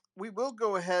We will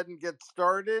go ahead and get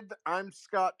started. I'm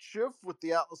Scott Schiff with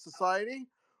the Atlas Society.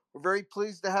 We're very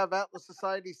pleased to have Atlas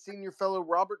Society senior fellow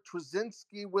Robert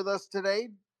Tracinski with us today,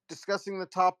 discussing the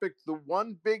topic, the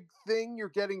one big thing you're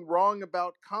getting wrong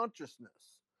about consciousness.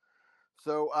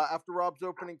 So after Rob's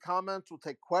opening comments, we'll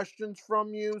take questions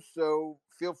from you. So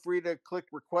feel free to click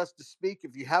request to speak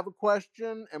if you have a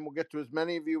question, and we'll get to as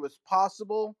many of you as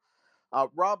possible.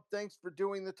 Rob, thanks for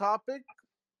doing the topic.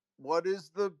 What is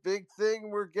the big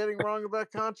thing we're getting wrong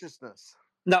about consciousness?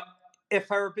 Now,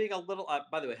 if I were being a little,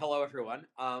 by the way, hello everyone.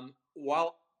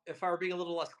 While if I were being a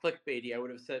little less clickbaity, I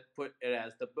would have put it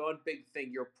as the one big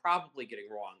thing you're probably getting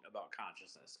wrong about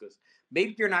consciousness, because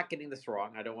maybe you're not getting this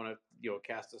wrong. I don't want to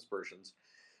cast aspersions,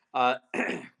 uh,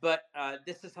 but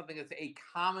this is something that's a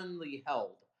commonly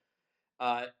held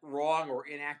wrong or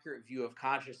inaccurate view of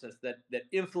consciousness that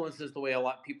influences the way a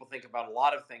lot of people think about a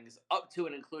lot of things, up to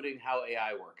and including how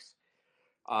AI works,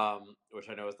 which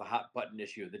I know is the hot button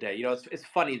issue of the day. It's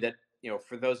funny that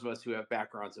for those of us who have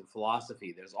backgrounds in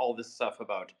philosophy, there's all this stuff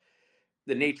about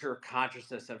the nature of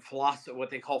consciousness and philosophy, what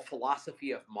they call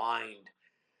philosophy of mind.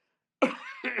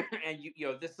 And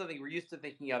this is something we're used to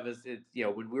thinking of as it's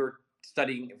when we were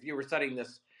studying. If you were studying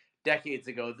this decades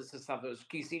ago, this is something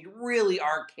that seemed really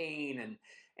arcane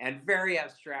and very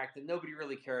abstract, and nobody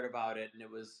really cared about it. And it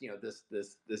was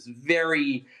this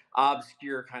very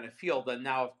obscure kind of field. And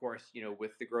now, of course,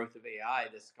 with the growth of AI,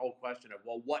 this whole question of,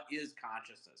 well, what is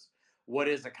consciousness? What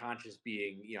is a conscious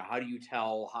being? How do you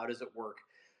tell? How does it work?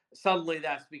 Suddenly,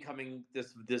 that's becoming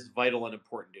this vital and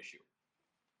important issue.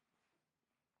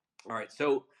 All right,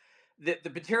 so the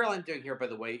material I'm doing here, by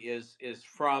the way, is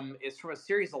from a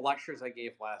series of lectures I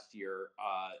gave last year.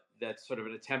 That's sort of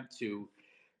an attempt to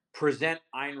present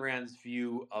Ayn Rand's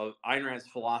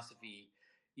philosophy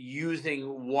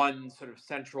using one sort of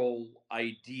central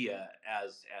idea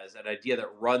as an idea that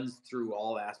runs through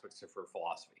all aspects of her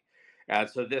philosophy. And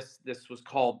so this was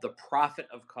called the prophet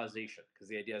of causation, because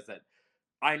the idea is that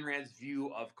Ayn Rand's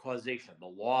view of causation, the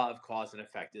law of cause and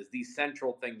effect, is the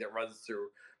central thing that runs through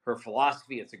her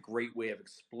philosophy. It's a great way of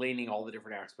explaining all the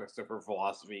different aspects of her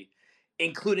philosophy,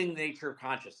 including the nature of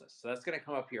consciousness. So that's going to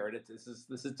come up here, and this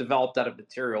is developed out of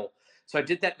material. So I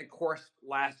did that in the course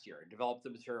last year. I developed the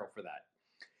material for that,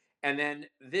 and then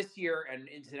this year and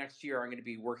into next year, I'm going to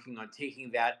be working on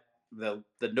taking the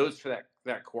notes for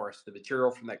that course, the material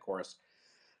from that course,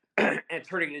 and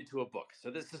turning it into a book.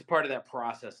 So this is part of that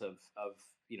process of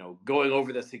going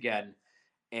over this again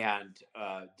and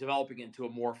developing into a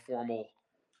more formal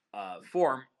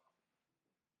form.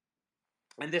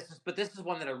 And this is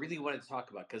one that I really wanted to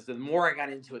talk about, because the more I got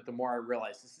into it, the more I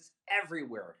realized this is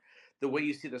everywhere. The way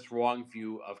you see this wrong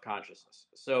view of consciousness.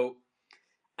 So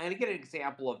I'm going to get an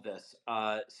example of this.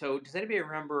 So does anybody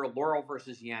remember Laurel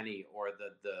versus Yanny, or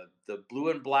the blue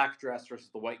and black dress versus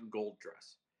the white and gold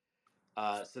dress?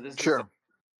 So this is Sure.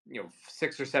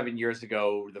 6 or 7 years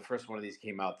ago, the first one of these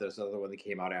came out. There's another one that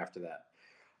came out after that.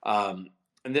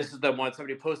 And this is the one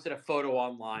somebody posted a photo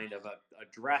online of a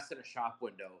dress in a shop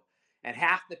window. And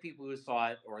half the people who saw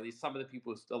it, or at least some of the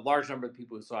people, a large number of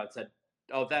people who saw it, said,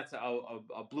 "Oh, that's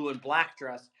a blue and black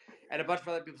dress." And a bunch of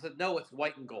other people said, "No, it's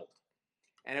white and gold."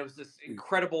 And it was this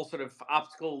incredible sort of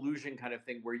optical illusion kind of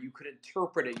thing where you could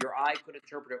interpret it, your eye could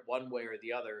interpret it one way or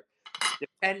the other,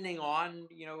 depending on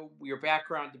your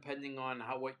background, depending on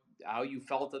how you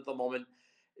felt at the moment.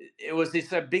 It was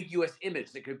this ambiguous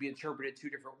image that could be interpreted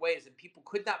two different ways, and people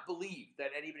could not believe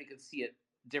that anybody could see it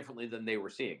differently than they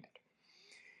were seeing it.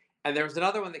 And there was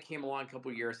another one that came along a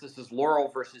couple of years. This is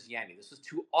Laurel versus Yanny. This was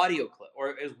two audio clip, or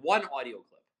it was one audio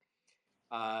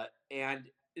clip, and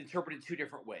interpreted two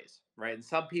different ways, right? And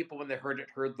some people, when they heard it,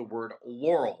 heard the word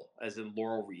laurel, as in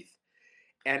laurel wreath,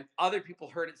 and other people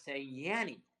heard it saying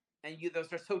Yanny. And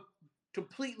those are so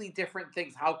completely different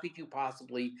things. How could you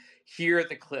possibly hear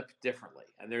the clip differently?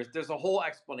 And there's a whole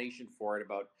explanation for it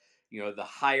about the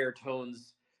higher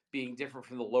tones being different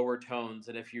from the lower tones.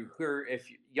 And if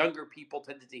younger people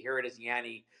tended to hear it as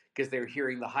Yanny because they were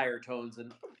hearing the higher tones,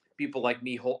 and people like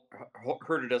me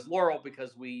heard it as Laurel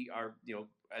because we are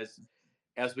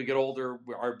as we get older,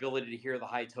 our ability to hear the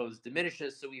high tones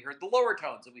diminishes, so we heard the lower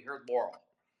tones and we heard Laurel.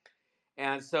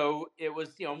 And so it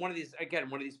was, one of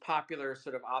these popular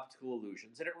sort of optical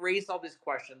illusions. And it raised all these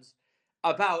questions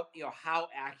about, how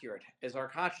accurate is our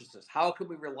consciousness? How can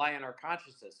we rely on our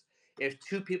consciousness if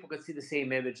two people could see the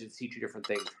same image and see two different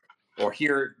things, or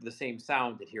hear the same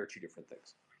sound and hear two different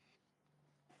things?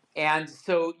 And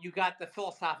so you got the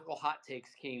philosophical hot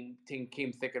takes came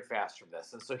thick and fast from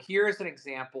this. And so here's an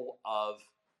example of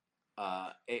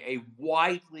a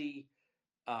widely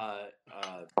uh,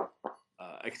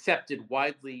 uh, accepted,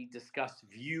 widely discussed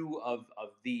view of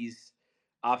these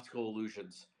optical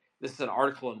illusions. This is an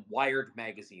article in Wired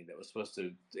magazine that was supposed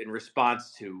to, in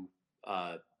response to,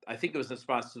 I think it was in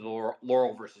response to the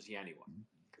Laurel versus Yanny one.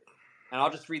 And I'll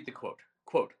just read the quote.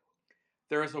 Quote,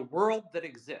 there is a world that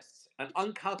exists, an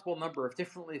uncountable number of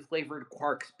differently flavored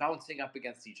quarks bouncing up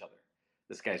against each other.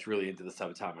 This guy's really into the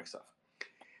subatomic stuff.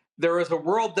 There is a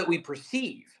world that we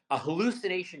perceive, a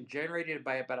hallucination generated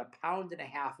by about 1.5 pounds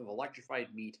of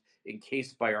electrified meat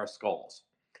encased by our skulls.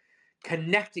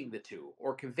 Connecting the two,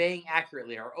 or conveying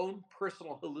accurately our own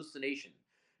personal hallucination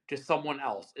to someone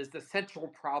else, is the central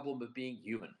problem of being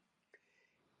human.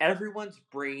 Everyone's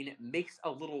brain makes a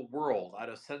little world out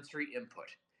of sensory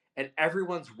input, and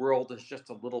everyone's world is just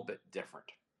a little bit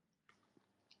different.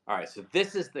 All right, so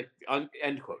this is the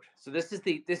end quote. So this is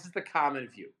the common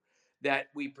view that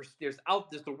there's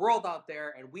the world out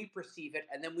there, and we perceive it,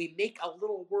 and then we make a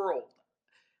little world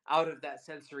out of that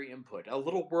sensory input, a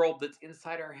little world that's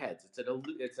inside our heads. It's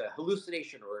a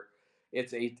hallucination, or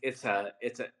it's a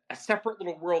separate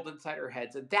little world inside our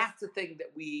heads, and that's the thing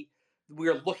that we're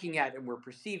looking at and we're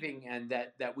perceiving, and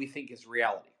that we think is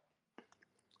reality.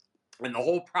 And the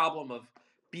whole problem of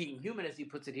being human, as he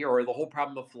puts it here, or the whole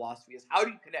problem of philosophy, is how do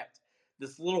you connect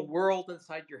this little world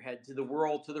inside your head to the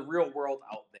real world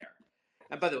out there?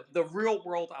 And by the real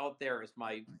world out there is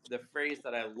the phrase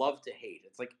that I love to hate.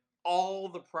 It's like all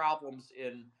the problems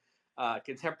in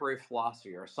contemporary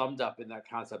philosophy are summed up in that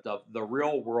concept of the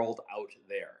real world out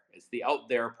there. It's the out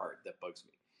there part that bugs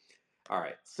me. All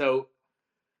right, so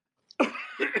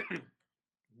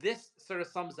this sort of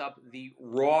sums up the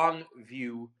wrong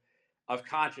view of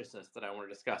consciousness that I want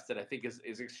to discuss, that I think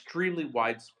is extremely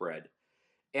widespread,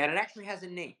 and it actually has a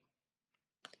name.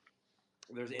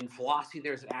 In philosophy,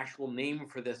 there's an actual name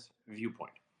for this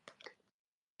viewpoint,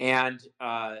 and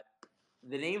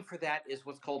the name for that is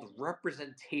what's called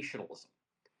representationalism.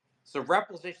 So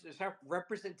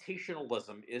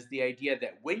representationalism is the idea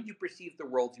that when you perceive the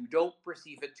world, you don't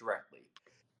perceive it directly.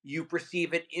 You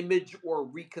perceive an image or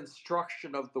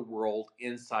reconstruction of the world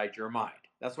inside your mind.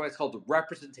 That's why it's called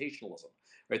representationalism,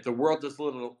 right? The world is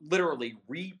literally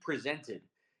represented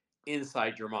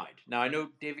inside your mind. Now, I know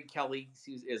David Kelly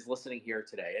is listening here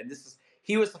today, and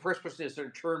he was the first person to sort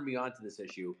of turn me on to this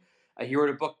issue. He wrote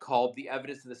a book called The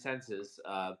Evidence of the Senses,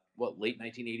 late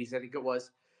 1980s, I think it was.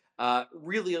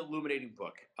 Really illuminating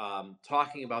book,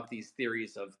 talking about these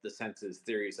theories of the senses,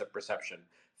 theories of perception,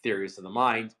 theories of the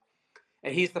mind.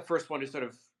 And he's the first one who sort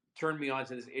of turned me on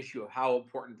to this issue of how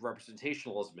important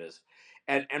representationalism is.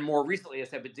 And more recently,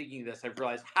 as I've been digging this, I've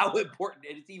realized how important,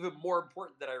 and it's even more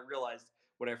important than I realized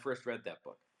when I first read that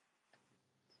book.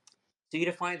 So he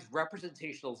defines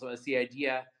representationalism as the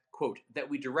idea, quote, that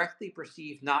we directly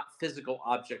perceive not physical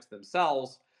objects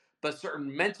themselves, but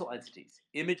certain mental entities,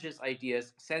 images,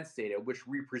 ideas, sense data, which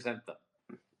represent them.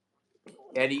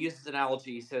 And he uses an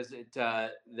analogy. He says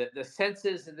the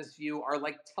senses in this view are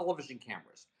like television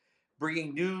cameras,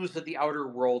 bringing news of the outer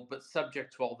world, but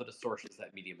subject to all the distortions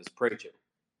that medium is prey to.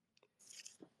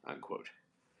 Unquote.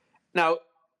 Now,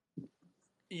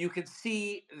 you can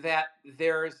see that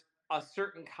there's a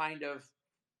certain kind of,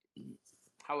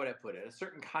 how would I put it, a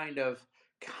certain kind of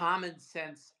common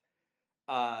sense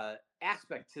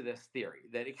aspect to this theory,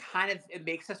 that it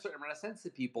makes a certain amount of sense to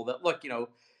people that, look,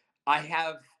 I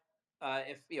have,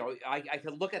 if I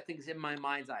can look at things in my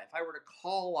mind's eye. If I were to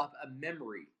call up a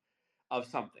memory of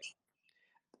something,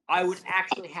 I would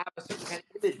actually have a certain kind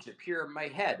of image appear in my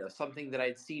head of something that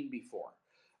I'd seen before,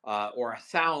 or a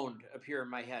sound appear in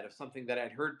my head of something that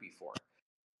I'd heard before.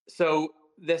 So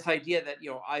this idea that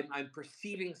I'm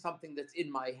perceiving something that's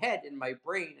in my head, in my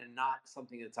brain, and not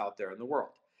something that's out there in the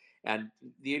world. And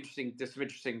there's some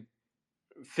interesting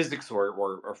physics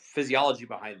or physiology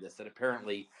behind this, that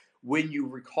apparently when you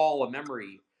recall a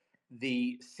memory,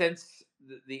 the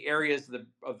areas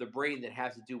of the brain that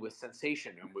have to do with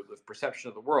sensation and with perception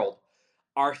of the world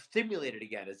are stimulated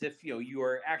again, as if you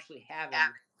are actually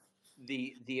having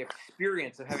the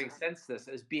experience of having sensed this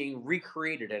as being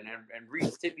recreated and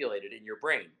re-stimulated in your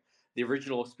brain, the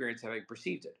original experience having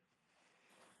perceived it.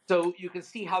 So you can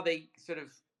see how they sort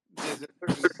of, there's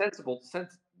a certain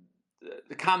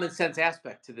the common sense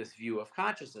aspect to this view of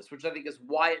consciousness, which I think is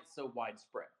why it's so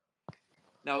widespread.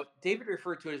 Now, David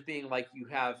referred to it as being like you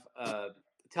have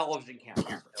television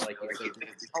cameras, like it's a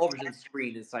television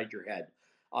screen inside your head.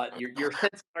 You're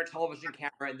sensing our television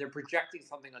camera, and they're projecting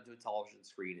something onto a television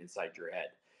screen inside your head.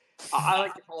 I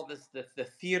like to call this the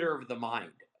theater of the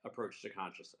mind approach to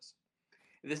consciousness.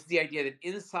 This is the idea that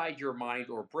inside your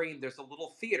mind or brain, there's a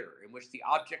little theater in which the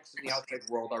objects in the outside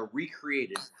world are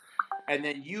recreated. And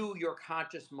then your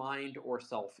conscious mind or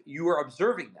self, you are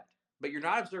observing that. But you're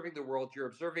not observing the world, you're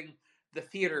observing the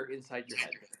theater inside your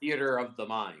head, the theater of the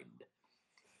mind.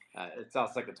 It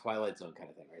sounds like a Twilight Zone kind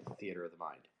of thing, right? The theater of the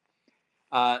mind.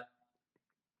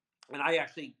 And I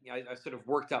actually, I sort of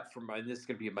worked up from, and this is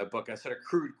going to be in my book, a sort of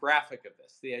crude graphic of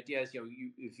this. The idea is,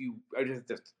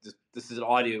 this is an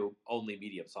audio only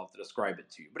medium, so I'll have to describe it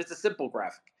to you, but it's a simple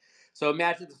graphic. So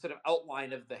imagine the sort of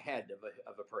outline of the head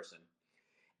of a person.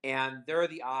 And there are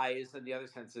the eyes and the other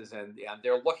senses, and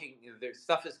they're looking, their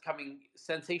stuff is coming,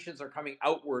 sensations are coming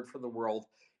outward from the world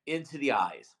into the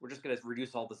eyes. We're just going to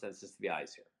reduce all the senses to the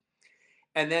eyes here.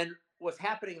 And then what's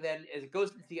happening then is it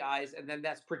goes into the eyes, and then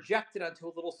that's projected onto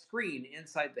a little screen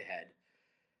inside the head.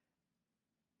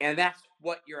 And that's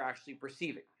what you're actually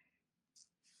perceiving.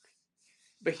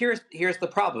 But here's the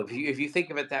problem. If you think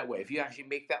of it that way, if you actually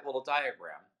make that little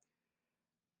diagram,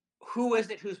 who is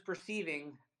it who's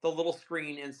perceiving the little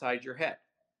screen inside your head?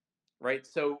 Right?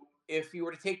 So if you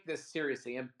were to take this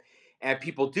seriously, and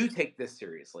people do take this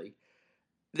seriously,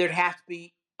 there'd have to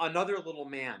be another little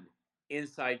man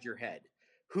inside your head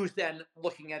who's then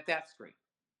looking at that screen,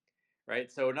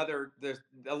 right? So there's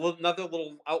another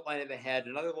little outline of the head,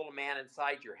 another little man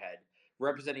inside your head,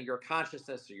 representing your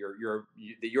consciousness or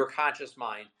your conscious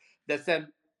mind, that's then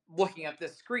looking at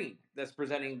this screen that's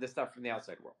presenting the stuff from the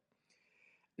outside world.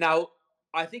 Now,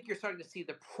 I think you're starting to see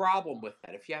the problem with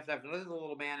that. If you have to have another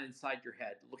little man inside your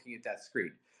head looking at that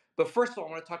screen. But first of all,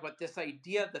 I want to talk about this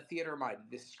idea of the theater of mind,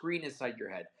 this screen inside your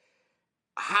head,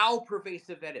 how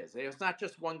pervasive that is. It's not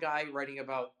just one guy writing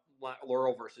about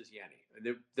Laurel versus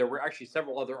Yanny. There were actually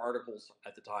several other articles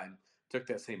at the time took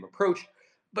that same approach,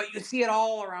 but you see it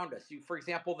all around us. For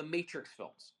example, the Matrix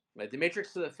films. Right? The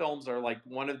Matrix of the films are like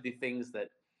one of the things that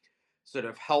sort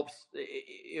of helps.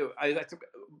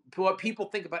 What people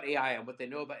think about AI and what they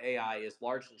know about AI is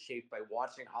largely shaped by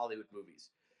watching Hollywood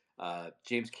movies.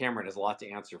 James Cameron has a lot to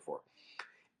answer for.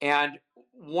 And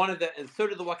and so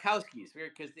do the Wachowskis,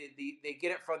 because they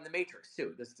get it from the Matrix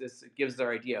too. This gives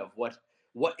their idea of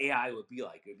what AI would be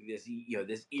like. It would be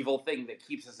this evil thing that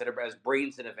keeps us as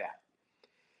brains in a vat.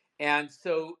 And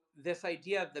so this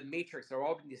idea of the Matrix are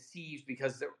all being deceived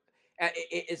because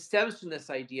it stems from this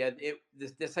idea.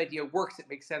 This idea works. It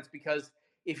makes sense because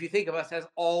if you think of us as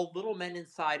all little men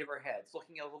inside of our heads,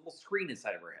 looking at a little screen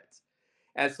inside of our heads,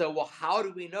 and so how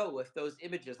do we know if those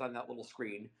images on that little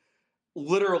screen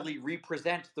literally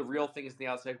represent the real things in the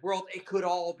outside world? It could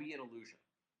all be an illusion.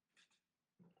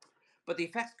 But the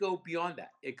effects go beyond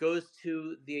that. It goes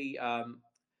to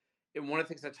and one of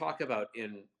the things I talk about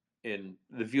in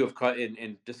the view of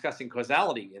in discussing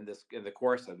causality in the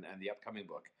course and the upcoming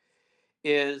book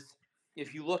is,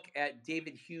 if you look at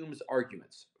David Hume's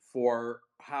arguments for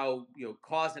how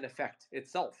cause and effect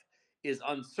itself is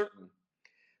uncertain,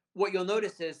 what you'll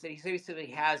notice is that he basically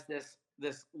has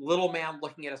this little man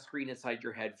looking at a screen inside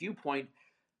your head viewpoint.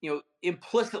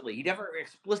 Implicitly, he never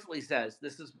explicitly says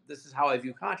this is how I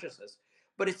view consciousness,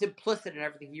 but it's implicit in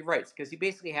everything he writes, because he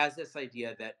basically has this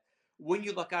idea that when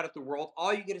you look out at the world,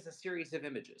 all you get is a series of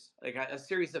images, like a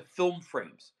series of film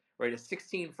frames, right? A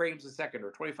 16 frames a second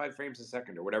or 25 frames a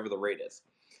second or whatever the rate is.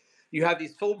 You have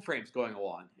these film frames going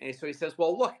along, and so he says,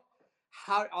 well, look,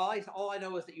 all I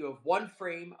know is that you have one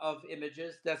frame of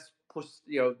images that's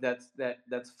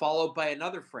followed by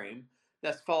another frame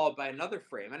that's followed by another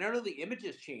frame. And I know the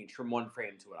images change from one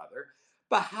frame to another,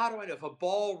 but how do I know if a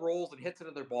ball rolls and hits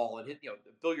another ball and the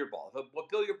billiard ball? If a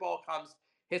billiard ball comes,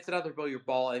 hits another billiard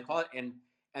ball, and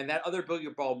that other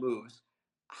billiard ball moves,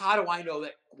 how do I know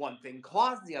that one thing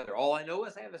caused the other? All I know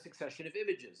is I have a succession of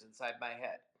images inside my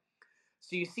head.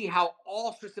 So you see how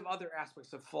all sorts of other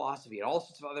aspects of philosophy and all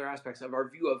sorts of other aspects of our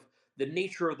view of the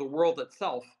nature of the world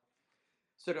itself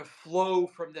sort of flow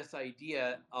from this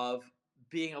idea of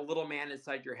being a little man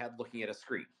inside your head looking at a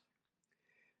screen.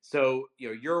 So,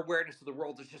 your awareness of the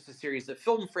world is just a series of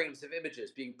film frames of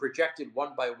images being projected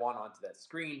one by one onto that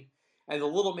screen. And the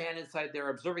little man inside there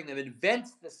observing them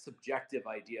invents this subjective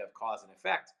idea of cause and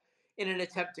effect in an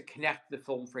attempt to connect the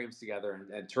film frames together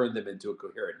and turn them into a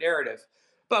coherent narrative.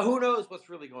 But who knows what's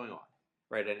really going on,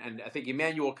 right? And I think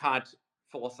Immanuel Kant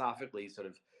philosophically sort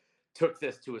of took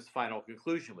this to its final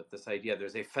conclusion with this idea.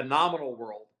 There's a phenomenal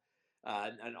world,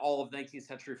 and all of 19th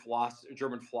century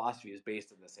German philosophy is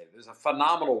based on this idea. There's a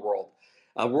phenomenal world,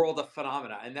 a world of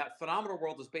phenomena, and that phenomenal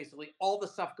world is basically all the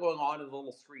stuff going on in the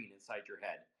little screen inside your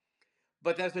head.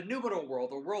 But there's a noumenal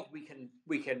world, a world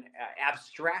we can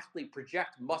abstractly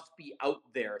project must be out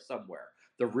there somewhere,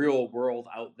 the real world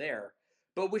out there,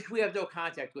 but which we have no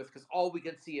contact with, because all we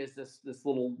can see is this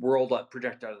little world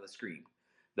projected out of the screen,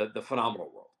 the phenomenal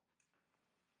world.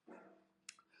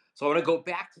 So I want to go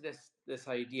back to this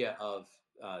idea of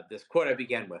this quote I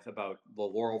began with about the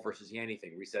Laurel versus Yanny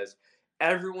thing, where he says,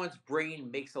 everyone's brain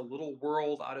makes a little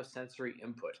world out of sensory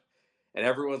input, and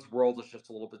everyone's world is just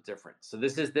a little bit different. So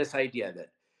this is this idea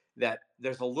that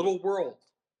there's a little world,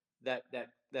 that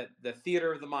the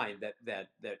theater of the mind, that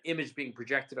image being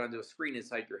projected onto a screen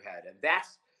inside your head, and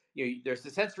that's, there's the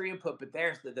sensory input, but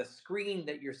there's the screen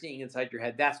that you're seeing inside your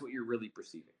head. That's what you're really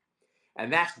perceiving,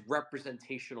 and that's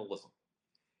representationalism.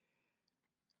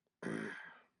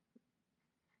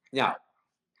 Now,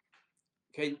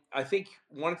 okay, I think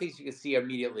one of the things you can see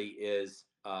immediately is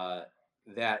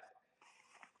that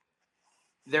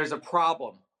there's a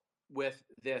problem with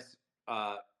this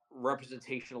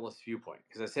representationalist viewpoint.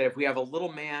 Because I said, if we have a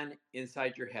little man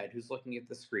inside your head who's looking at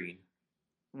the screen,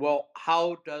 well,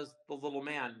 how does the little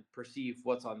man perceive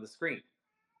what's on the screen?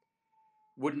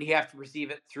 Wouldn't he have to perceive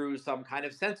it through some kind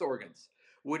of sense organs?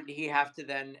 Wouldn't he have to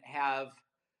then have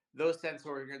those sense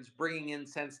organs bringing in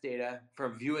sense data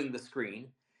from viewing the screen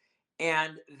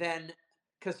and then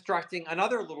constructing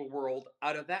another little world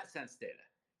out of that sense data,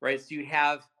 right? So you'd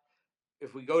have,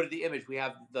 if we go to the image, we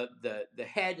have the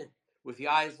head with the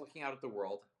eyes looking out at the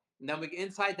world. And then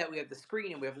inside that, we have the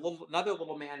screen, and we have another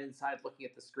little man inside looking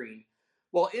at the screen.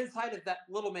 Well, inside of that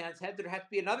little man's head, there'd have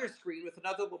to be another screen with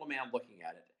another little man looking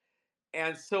at it,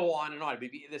 and so on and on.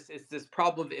 Maybe it's this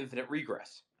problem of infinite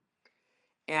regress.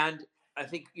 And I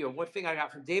think, one thing I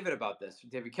got from David about this, from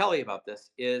David Kelly about this,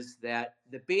 is that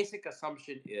the basic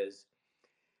assumption is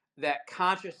that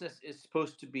consciousness is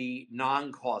supposed to be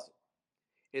non-causal.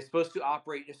 It's supposed to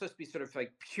operate, it's supposed to be sort of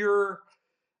like pure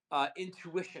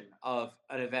intuition of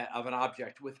an event, of an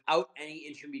object, without any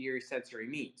intermediary sensory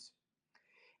means.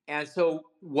 And so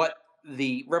what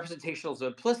the representationalism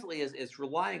implicitly is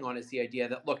relying on is the idea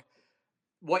that, look,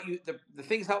 the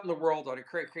things out in the world are to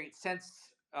create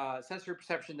sensory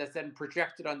perception that's then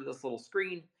projected onto this little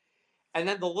screen. And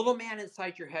then the little man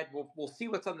inside your head will see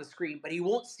what's on the screen, but he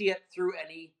won't see it through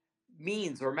any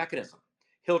means or mechanism.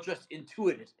 He'll just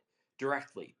intuit it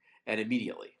directly and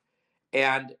immediately.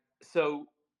 And so,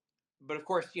 but of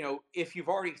course, if you've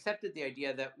already accepted the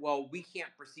idea that, well, we can't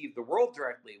perceive the world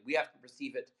directly, we have to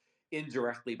perceive it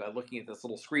indirectly by looking at this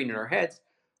little screen in our heads,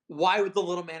 why would the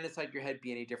little man inside your head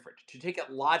be any different? To take it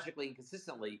logically and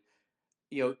consistently,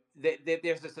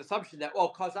 there's this assumption that, well,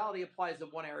 causality applies in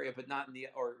one area, but not in the,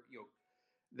 or,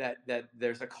 that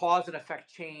there's a cause and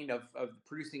effect chain of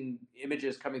producing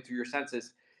images coming through your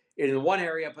senses in one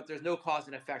area, but there's no cause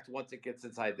and effect once it gets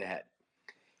inside the head.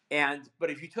 But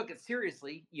if you took it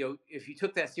seriously, if you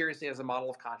took that seriously as a model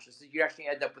of consciousness, you actually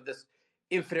end up with this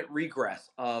infinite regress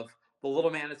of the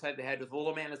little man inside the head with the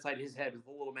little man inside his head with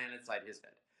the little man inside his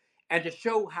head. And to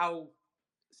show how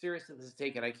seriously this is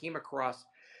taken, I came across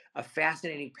a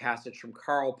fascinating passage from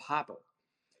Karl Popper,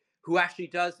 who actually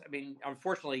does. I mean,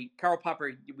 unfortunately, Karl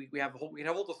Popper, we have a whole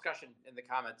discussion in the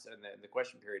comments and in the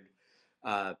question period.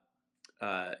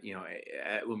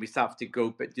 When we stop to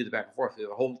go do the back and forth, there's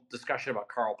a whole discussion about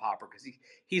Karl Popper, because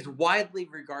he's widely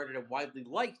regarded and widely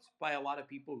liked by a lot of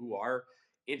people who are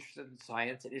interested in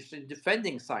science and interested in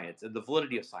defending science and the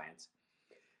validity of science.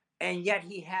 And yet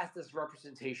he has this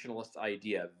representationalist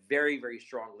idea very, very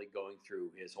strongly going through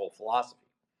his whole philosophy.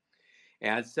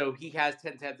 And so he tends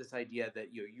to have this idea that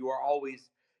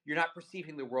you're not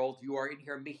perceiving the world, you are in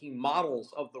here making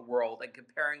models of the world and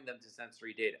comparing them to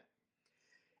sensory data.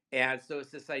 And so it's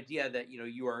this idea that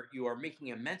you are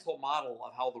making a mental model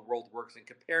of how the world works and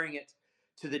comparing it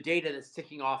to the data that's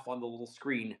ticking off on the little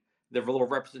screen, the little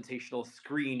representational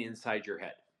screen inside your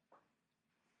head.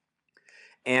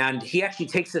 And he actually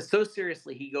takes this so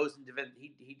seriously, he goes and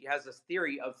he has this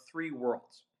theory of three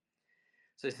worlds.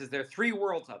 So he says there are three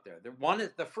worlds out there.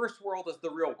 The first world is the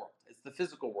real world. It's the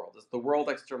physical world. It's the world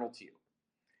external to you.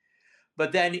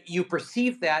 But then you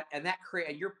perceive that, and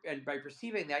by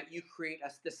perceiving that, you create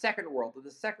the second world. And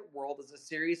the second world is a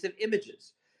series of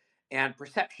images and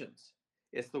perceptions.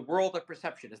 It's the world of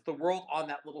perception. It's the world on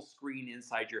that little screen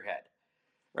inside your head,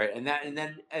 right? And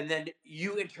then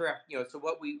you interact. So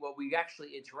what we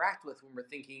actually interact with when we're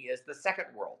thinking is the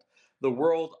second world, the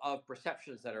world of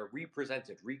perceptions that are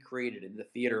recreated in the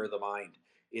theater of the mind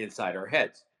inside our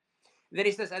heads. And then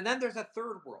he says, and then there's a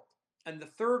third world. And the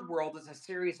third world is a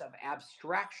series of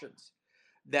abstractions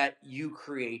that you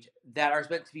create that are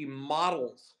meant to be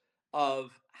models of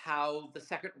how the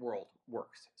second world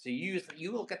works. So you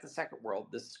look at the second world,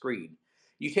 this screen.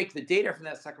 You take the data from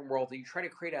that second world and you try to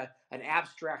create an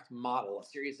abstract model, a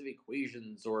series of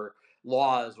equations or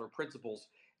laws or principles,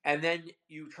 and then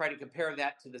you try to compare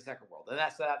that to the second world. And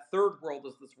that third world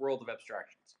is this world of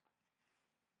abstractions.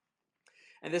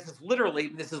 And this is literally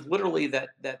that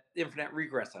infinite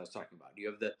regress I was talking about.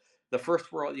 You have the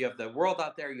first world, you have the world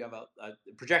out there, you have a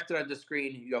projected on the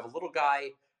screen, you have a little guy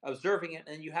observing it,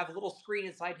 and you have a little screen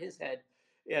inside his head,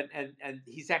 and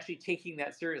he's actually taking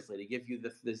that seriously to give you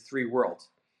the three worlds.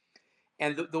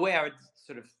 And the way I would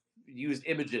sort of use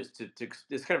images to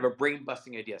it's kind of a brain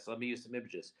busting idea. So let me use some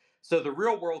images. So the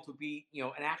real world would be,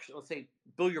 an action. Let's say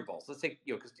billiard balls. Let's say,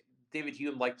 because David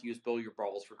Hume liked to use billiard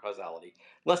balls for causality.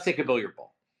 Let's take a billiard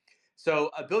ball. So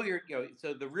a billiard,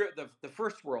 so the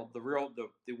first world, the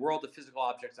world of physical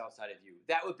objects outside of you,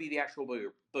 that would be the actual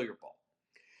billiard ball.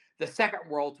 The second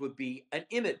world would be an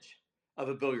image of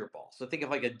a billiard ball. So think of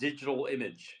like a digital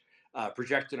image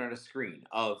projected on a screen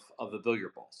of the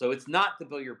billiard ball. So it's not the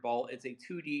billiard ball, it's a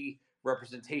 2D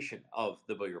representation of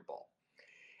the billiard ball.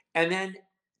 And then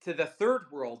to the third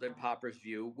world in Popper's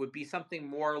view would be something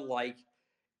more like,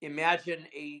 imagine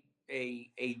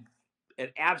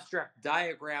an abstract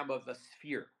diagram of a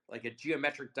sphere, like a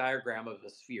geometric diagram of a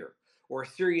sphere, or a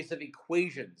series of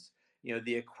equations,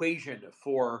 the equation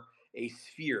for a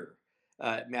sphere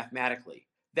mathematically.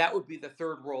 That would be the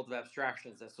third world of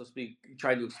abstractions that's supposed to be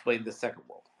trying to explain the second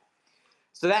world.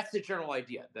 So that's the general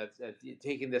idea. That's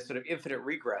taking this sort of infinite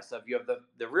regress of, you have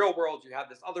the real world, you have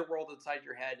this other world inside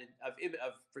your head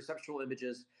of perceptual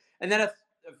images, and then if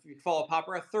you follow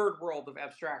Popper, a third world of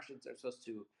abstractions that are supposed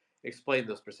to explain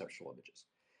those perceptual images.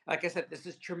 Like I said, this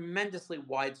is tremendously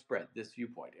widespread, this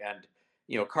viewpoint,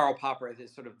 and Karl Popper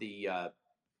is sort of the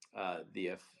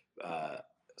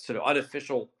sort of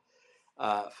unofficial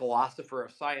philosopher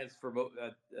of science, for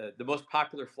the most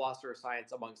popular philosopher of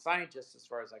science among scientists, as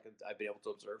far as I've been able to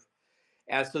observe.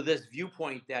 And so this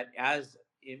viewpoint that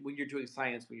when you're doing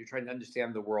science, when you're trying to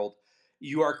understand the world,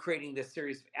 you are creating this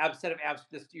series of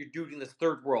you're doing this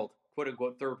third world, quote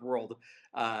unquote, third world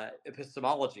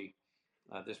epistemology.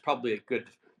 There's probably a good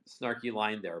snarky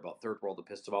line there about third world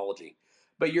epistemology,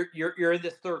 but you're in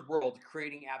this third world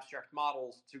creating abstract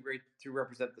models to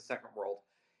represent the second world,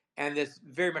 and this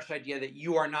very much idea that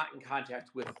you are not in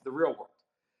contact with the real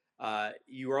world.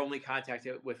 You are only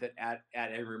contacted with it at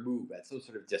a remove, at some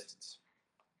sort of distance.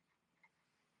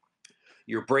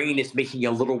 Your brain is making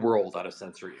a little world out of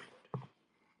sensory input.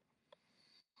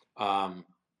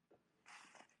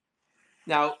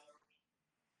 Now,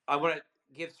 I want to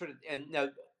give now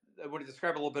I want to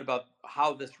describe a little bit about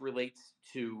how this relates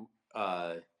to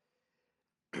I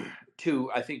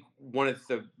think one of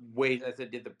the ways, as I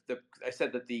did I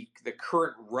said that the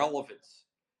current relevance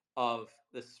of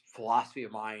this philosophy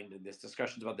of mind and this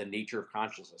discussions about the nature of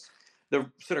consciousness, the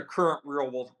sort of current real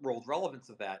world relevance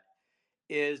of that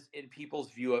is in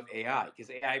people's view of AI, because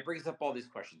AI brings up all these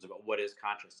questions about what is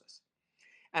consciousness.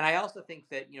 And I also think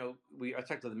that, I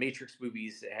talked about the Matrix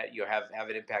movies have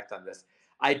an impact on this.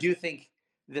 I do think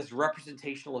this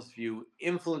representationalist view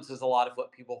influences a lot of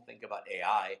what people think about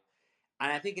AI,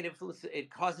 and I think it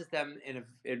causes them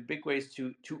in big ways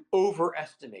to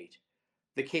overestimate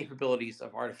the capabilities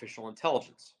of artificial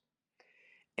intelligence,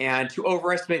 and to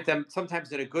overestimate them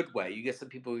sometimes in a good way. You get some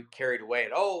people who carried away,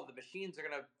 and the machines are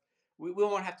gonna. We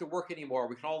won't have to work anymore.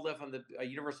 We can all live on the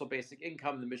universal basic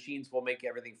income. The machines will make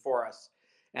everything for us.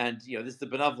 And this is the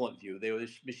benevolent view. The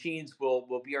machines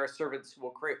will be our servants,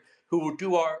 who will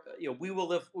do our. We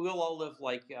will all live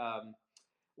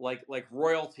like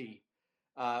royalty.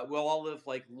 We'll all live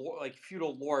like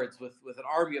feudal lords with an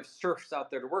army of serfs out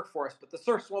there to work for us. But the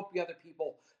serfs won't be other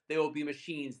people. They will be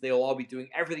machines. They will all be doing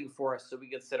everything for us, so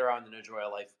we can sit around and enjoy a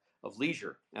life of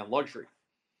leisure and luxury.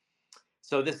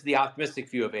 So this is the optimistic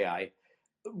view of AI.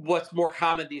 What's more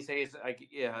common these days, I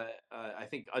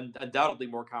think undoubtedly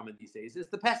more common these days, is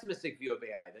the pessimistic view of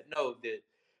AI. That no,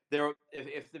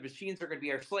 if the machines are going to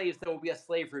be our slaves, there will be a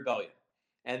slave rebellion,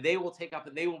 and they will take up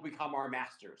and they will become our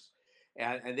masters,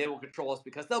 and they will control us,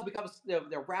 because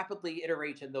they'll rapidly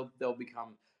iterate, and they'll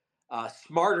become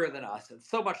smarter than us, and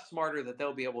so much smarter that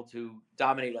they'll be able to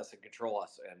dominate us and control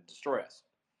us and destroy us.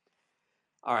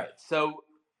 All right, so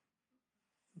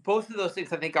both of those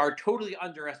things, I think, are totally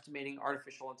underestimating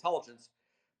artificial intelligence,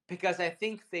 because I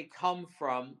think they come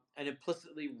from an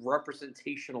implicitly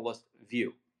representationalist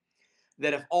view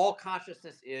that if all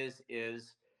consciousness is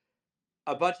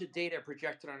a bunch of data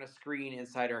projected on a screen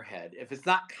inside our head, if it's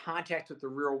not contact with the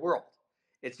real world,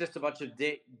 it's just a bunch of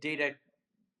data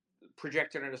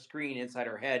projected on a screen inside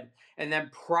our head and then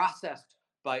processed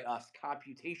by us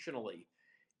computationally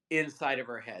inside of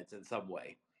our heads in some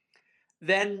way,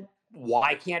 then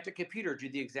why can't a computer do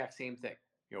the exact same thing?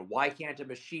 Why can't a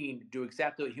machine do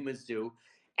exactly what humans do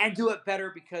and do it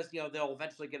better, because they'll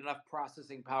eventually get enough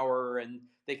processing power and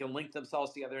they can link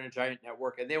themselves together in a giant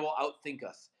network and they will outthink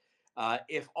us.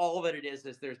 If all that it is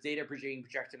there's data being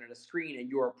projected on a screen and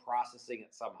you are processing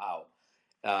it somehow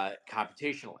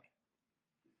computationally.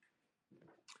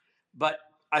 But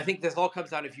I think this all comes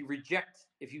down if you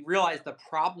realize the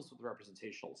problems with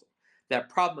representationalism, that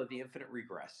problem of the infinite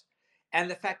regress, and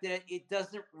the fact that it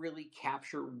doesn't really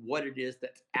capture what it is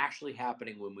that's actually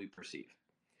happening when we perceive.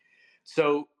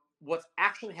 So, what's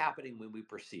actually happening when we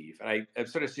perceive, and I'm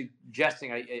sort of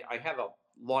suggesting, I have a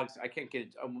long, I can't get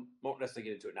into, I won't necessarily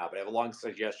get into it now, but I have a long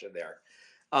suggestion there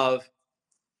of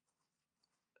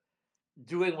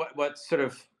doing what sort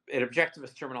of in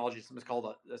objectivist terminology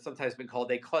sometimes been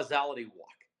called a causality walk.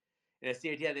 And it's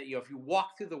the idea that if you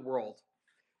walk through the world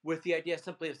with the idea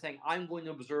simply of saying, I'm going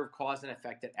to observe cause and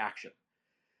effect at action,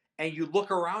 and you look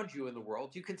around you in the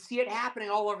world, you can see it happening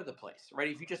all over the place, right?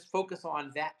 If you just focus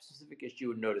on that specific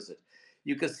issue and notice it,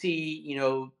 you can see,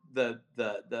 the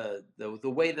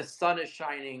way the sun is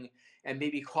shining and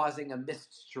maybe causing a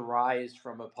mist to rise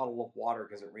from a puddle of water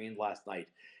because it rained last night,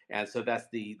 and so that's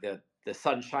the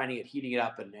sun shining it, heating it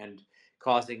up, and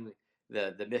causing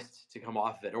the mist to come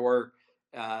off of it, or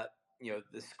uh,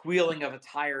 the squealing of the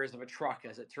tires of a truck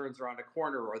as it turns around a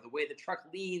corner, or the way the truck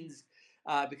leans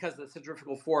because of the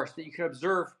centrifugal force, that you can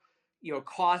observe,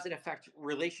 cause and effect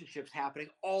relationships happening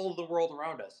all over the world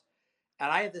around us.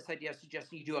 And I have this idea of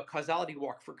suggesting you do a causality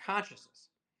walk for consciousness.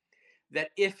 That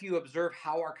if you observe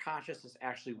how our consciousness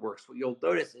actually works, what you'll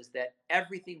notice is that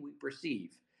everything we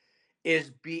perceive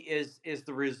is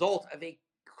the result of a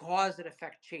cause and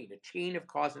effect chain, a chain of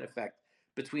cause and effect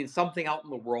between something out in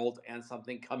the world and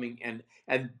something coming, and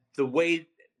the way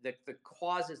that the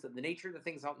causes and the nature of the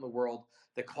things out in the world,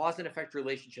 the cause and effect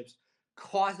relationships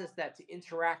causes that to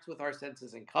interact with our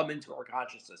senses and come into our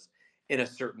consciousness in a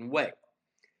certain way.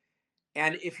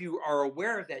 And if you are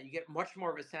aware of that, you get much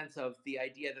more of a sense of the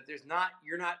idea that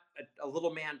you're not a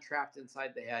little man trapped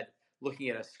inside the head looking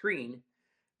at a screen.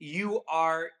 You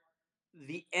are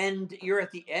you're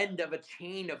at the end of a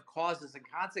chain of causes and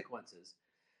consequences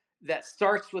that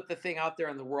starts with the thing out there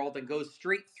in the world and goes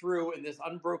straight through in this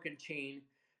unbroken chain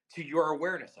to your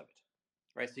awareness of it,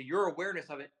 right? So your awareness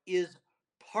of it is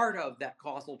part of that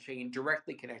causal chain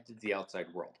directly connected to the outside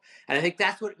world. And I think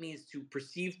that's what it means to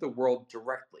perceive the world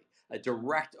directly, a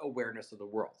direct awareness of the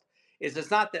world.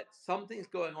 It's not that something's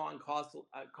going on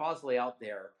causally out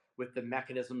there with the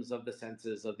mechanisms of the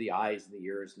senses of the eyes and the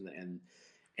ears and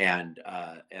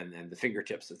the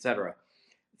fingertips, etc.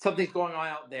 Something's going on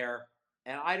out there,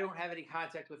 and I don't have any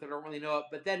contact with it. I don't really know it,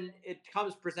 but then it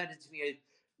comes presented to me,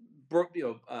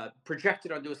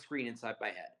 projected onto a screen inside my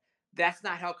head. That's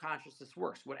not how consciousness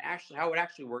works. How it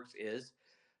actually works is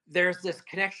there's this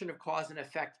connection of cause and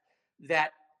effect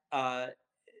that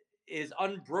is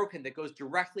unbroken, that goes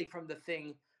directly from the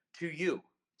thing to you,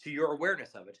 to your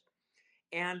awareness of it.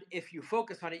 And if you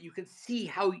focus on it, you can see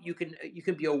how you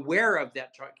can be aware of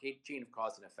that chain of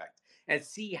cause and effect, and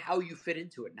see how you fit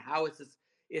into it, and how it's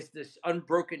this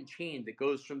unbroken chain that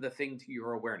goes from the thing to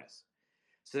your awareness.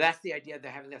 So that's the idea of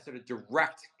having that sort of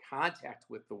direct contact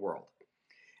with the world.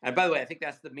 And by the way, I think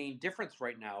that's the main difference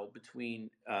right now between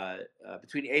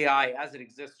AI as it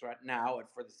exists right now and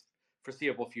for this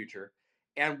foreseeable future,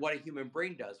 and what a human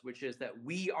brain does, which is that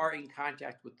we are in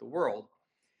contact with the world.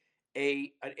 An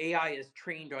AI is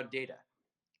trained on data,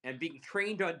 and being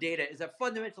trained on data is a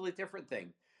fundamentally different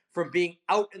thing from being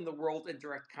out in the world in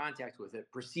direct contact with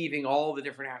it, perceiving all the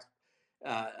different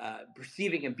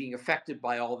perceiving and being affected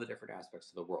by all the different aspects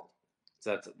of the world.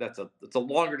 So that's a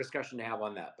longer discussion to have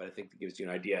on that, but I think it gives you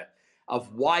an idea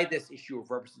of why this issue of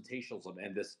representationalism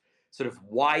and this sort of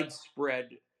widespread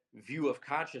view of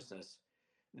consciousness,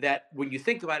 that when you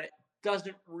think about it,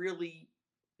 doesn't really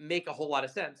make a whole lot of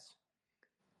sense.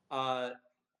 Uh,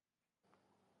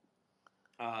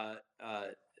 uh, uh,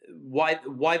 why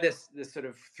this sort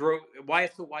of why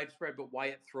it's so widespread, but why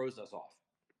it throws us off.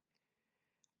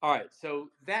 All right, so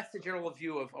that's the general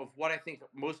view of what I think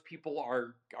most people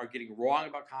are getting wrong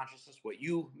about consciousness, what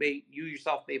you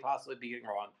yourself may possibly be getting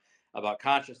wrong about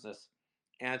consciousness,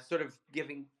 and sort of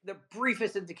giving the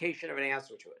briefest indication of an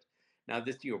answer to it. Now,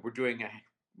 we're doing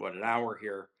an hour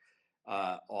here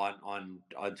on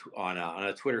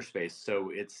a Twitter space,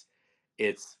 so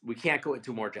we can't go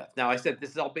into more depth. Now, I said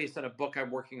this is all based on a book I'm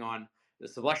working on.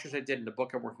 The lectures I did and the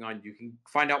book I'm working on. You can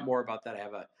find out more about that. I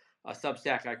have a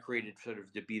Substack I created sort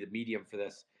of to be the medium for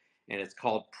this, and it's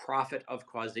called Prophet of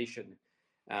Causation.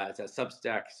 It's a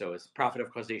Substack, so it's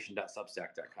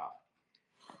prophetofcausation.substack.com.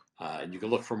 And you can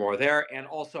look for more there. And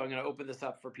also, I'm going to open this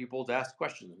up for people to ask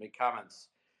questions and make comments.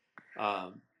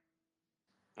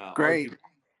 Great. Argue.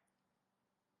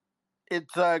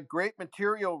 It's great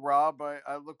material, Rob.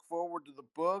 I look forward to the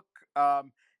book.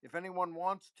 If anyone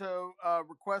wants to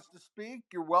request to speak,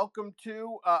 you're welcome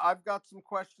to. I've got some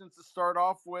questions to start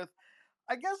off with.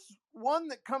 I guess one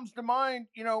that comes to mind,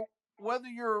 whether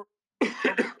you're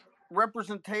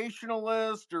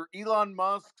representationalist, or Elon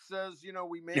Musk says,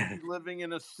 we may be living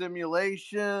in a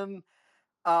simulation.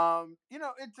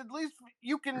 It's at least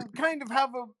you can kind of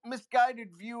have a misguided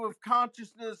view of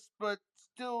consciousness, but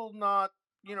still not,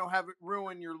 have it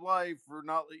ruin your life or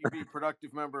not let you be a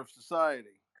productive member of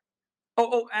society.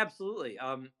 Absolutely.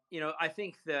 I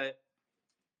think that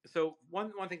so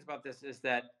one thing about this is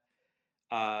that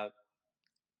uh,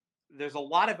 there's a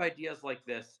lot of ideas like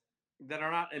this that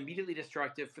are not immediately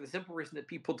destructive for the simple reason that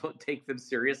people don't take them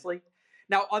seriously.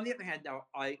 Now, on the other hand,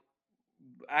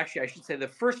 I should say the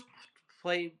first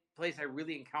place I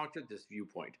really encountered this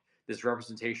viewpoint, this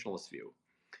representationalist view,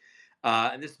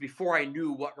 and this is before I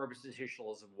knew what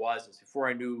representationalism was. It's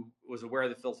before was aware of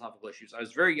the philosophical issues. I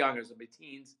was very young. I was in my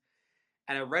teens,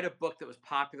 and I read a book that was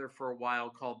popular for a while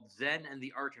called Zen and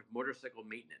the Art of Motorcycle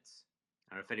Maintenance.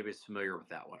 I don't know if anybody's familiar with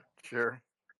that one. Sure.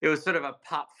 It was sort of a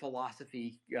pop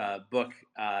philosophy book,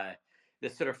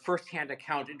 this sort of firsthand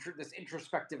account, this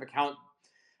introspective account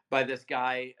by this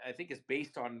guy. I think is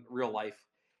based on real life,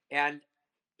 and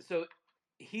so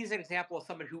he's an example of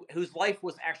someone whose life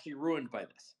was actually ruined by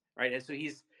this, right? And so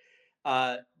he's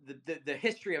the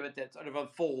history of it that sort of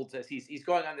unfolds as he's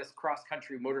going on this cross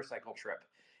country motorcycle trip,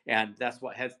 and that's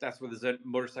where the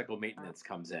motorcycle maintenance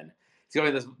comes in. He's going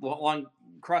on this long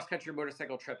cross country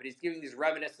motorcycle trip, and he's giving these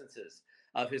reminiscences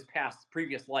of his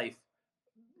previous life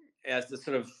as this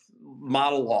sort of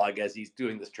monologue as he's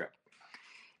doing this trip.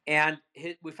 And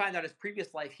we find out his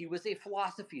previous life, he was a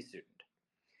philosophy student.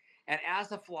 And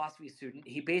as a philosophy student,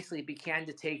 he basically began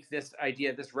to take this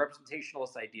idea, this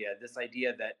representationalist idea, this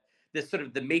idea that this sort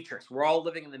of the matrix, we're all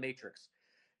living in the matrix.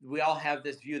 We all have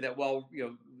this view that, well,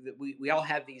 that we all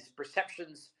have these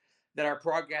perceptions that are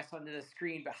broadcast onto the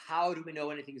screen, but how do we know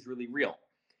anything's really real?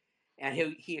 And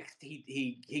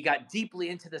he got deeply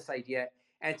into this idea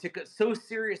and took it so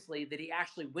seriously that he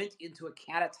actually went into a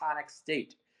catatonic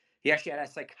state. He actually had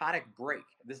a psychotic break.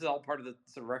 This is all part of the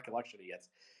sort of recollection he gets.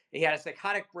 He had a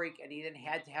psychotic break, and he then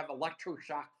had to have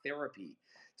electroshock therapy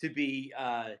to be.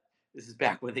 This is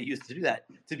back when they used to do that,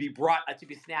 to be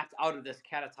snapped out of this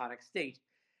catatonic state.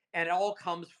 And it all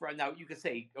comes from, now you could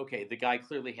say, okay, the guy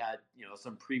clearly had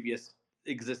some previous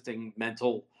existing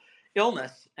mental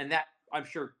illness, and that I'm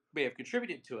sure may have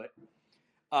contributed to it.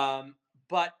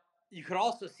 But you could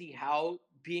also see how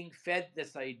being fed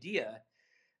this idea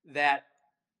that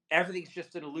everything's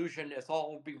just an illusion, it's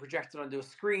all being projected onto a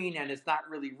screen and it's not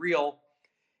really real.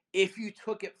 If you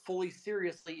took it fully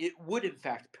seriously, it would in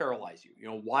fact paralyze you.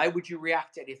 Why would you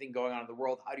react to anything going on in the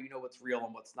world? How do you know what's real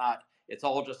and what's not? It's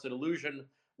all just an illusion.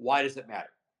 Why does it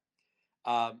matter?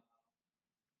 So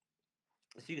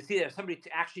you can see that if somebody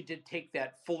actually did take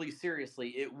that fully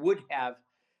seriously, it would have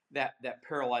that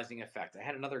paralyzing effect. I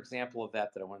had another example of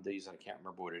that I wanted to use, and I can't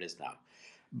remember what it is now.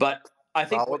 But I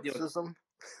think Solipsism.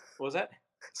 What was that?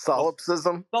 Well,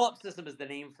 Solipsism. solipsism is the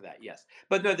name for that, yes.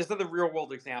 But no, there's another real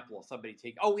world example of somebody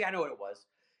Oh, yeah, I know what it was.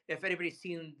 If anybody's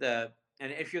seen and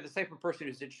if you're the type of person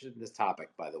who's interested in this topic,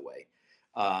 by the way,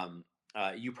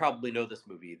 you probably know this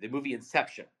movie, the movie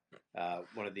Inception.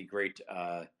 One of the great.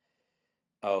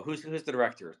 Who's the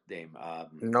director's name?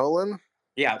 Nolan.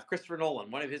 Yeah, Christopher Nolan.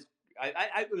 One of his.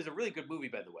 It was a really good movie,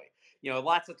 by the way.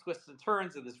 Lots of twists and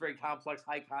turns and this very complex,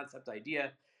 high concept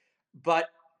idea. But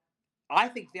I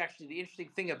think the interesting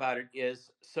thing about it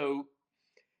is, so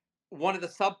one of the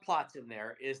subplots in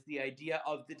there is the idea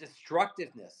of the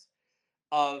destructiveness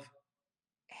of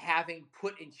having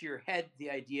put into your head the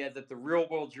idea that the real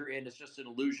world you're in is just an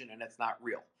illusion and it's not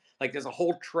real. Like, there's a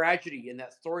whole tragedy in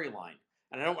that storyline,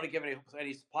 and I don't want to give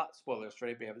any plot spoilers for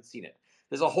anybody who haven't seen it.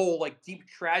 There's a whole deep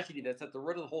tragedy that's at the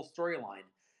root of the whole storyline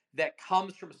that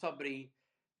comes from somebody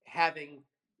having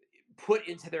put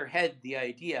into their head the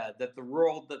idea that the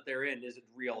world that they're in isn't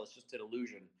real, it's just an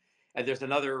illusion, and there's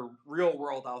another real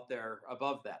world out there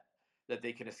above that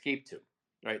they can escape to.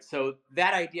 Right. So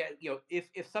that idea,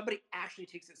 if somebody actually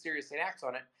takes it seriously and acts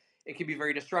on it, it can be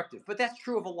very destructive. But that's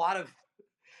true of a lot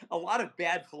of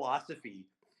bad philosophy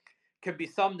can be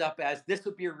summed up as, this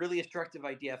would be a really destructive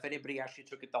idea if anybody actually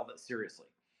took it all that seriously.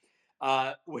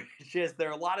 Which is, there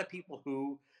are a lot of people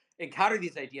who encounter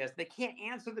these ideas, they can't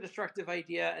answer the destructive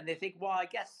idea, and they think, well, I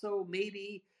guess so,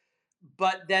 maybe,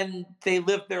 but then they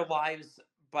live their lives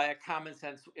in a common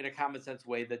sense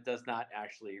way that does not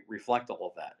actually reflect all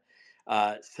of that.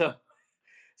 I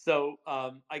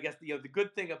guess the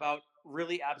good thing about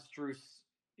really abstruse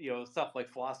stuff like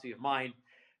philosophy of mind,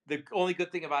 the only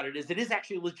good thing about it is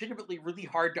actually legitimately really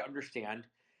hard to understand.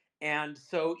 And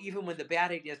so even when the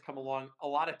bad ideas come along, a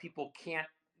lot of people can't,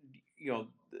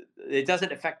 it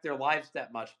doesn't affect their lives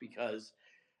that much because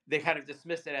they kind of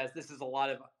dismiss it as, this is a lot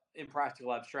of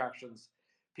impractical abstractions.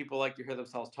 People like to hear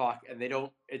themselves talk, and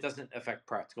it doesn't affect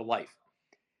practical life.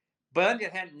 But on the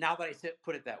other hand, now that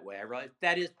put it that way, I realize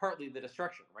that is partly the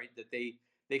destruction, right? That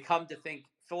they come to think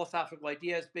philosophical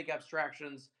ideas, big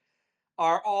abstractions,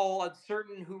 are all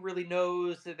uncertain. Who really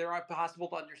knows? That they're impossible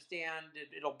to understand.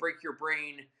 It'll break your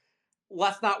brain.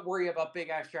 Let's not worry about big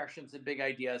abstractions and big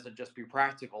ideas and just be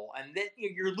practical. And then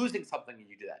you're losing something when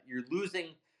you do that. You're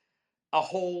losing a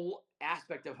whole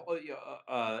aspect of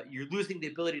you're losing the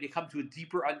ability to come to a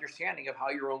deeper understanding of how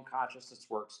your own consciousness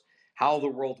works, how the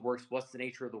world works, what's the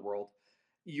nature of the world.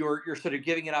 You're sort of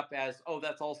giving it up as, oh,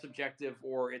 that's all subjective,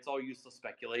 or it's all useless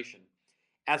speculation.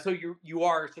 And so you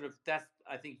are sort of, that's,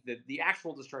 I think, that the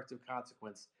actual destructive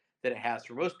consequence that it has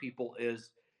for most people is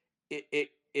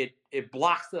it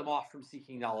blocks them off from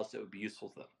seeking knowledge that would be useful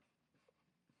to them.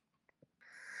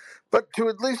 But to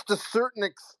at least a certain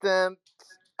extent,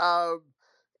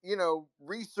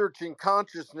 researching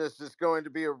consciousness is going to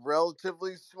be a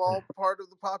relatively small part of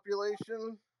the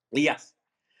population. Yes.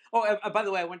 Oh, by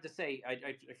the way, I wanted to say,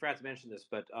 I forgot to mention this,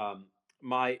 but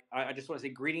I just want to say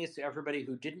greetings to everybody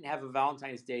who didn't have a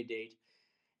Valentine's Day date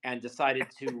and decided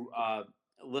to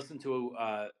listen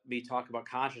to me talk about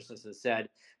consciousness instead.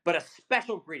 But a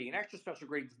special greeting, an extra special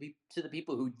greeting to the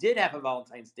people who did have a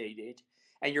Valentine's Day date,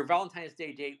 and your Valentine's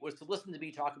Day date was to listen to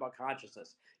me talk about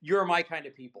consciousness. You're my kind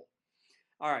of people.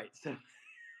 All right, so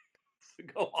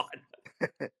go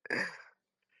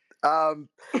um,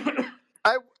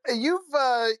 on. you've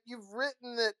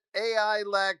written that AI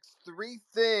lacks three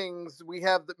things we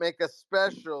have that make us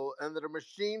special, and that a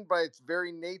machine by its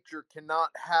very nature cannot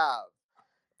have: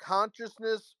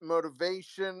 consciousness,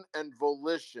 motivation, and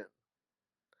volition.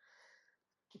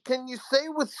 Can you say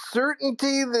with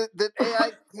certainty that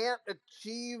AI can't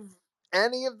achieve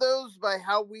any of those by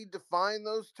how we define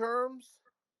those terms?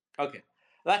 Okay,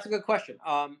 that's a good question.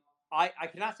 I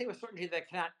cannot say with certainty that I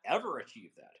cannot ever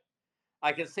achieve that.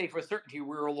 I can say for certainty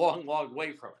we're a long, long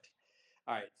way from it.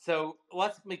 All right, so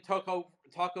let's talk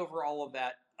over all of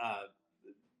that.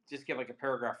 Just give like a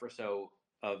paragraph or so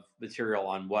of material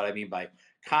on what I mean by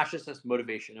consciousness,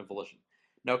 motivation, and volition.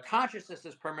 Now, consciousness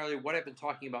is primarily what I've been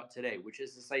talking about today, which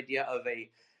is this idea of a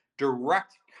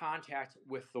direct contact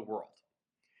with the world.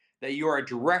 That you are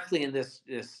directly in this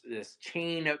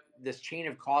chain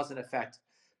of cause and effect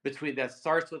between that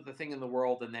starts with the thing in the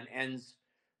world and then ends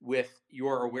with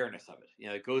your awareness of it.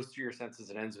 It goes through your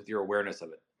senses and ends with your awareness of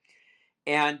it.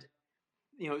 And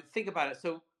think about it.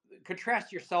 So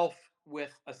contrast yourself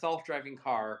with a self-driving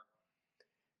car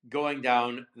going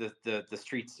down the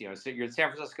streets. So you're in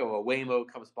San Francisco, a Waymo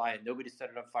comes by and nobody's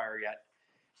set it on fire yet.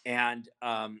 And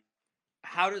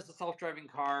how does the self-driving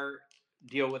car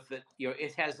deal with it?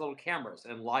 It has little cameras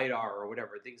and lidar or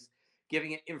whatever things,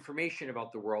 giving it information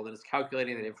about the world, and it's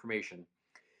calculating that information.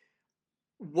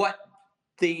 What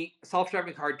the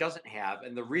self-driving car doesn't have,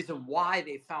 and the reason why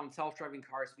they found self-driving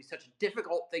cars to be such a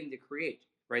difficult thing to create,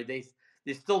 right? They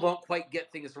still don't quite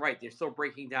get things right. They're still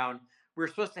breaking down. We were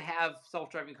supposed to have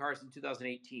self-driving cars in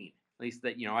 2018. At least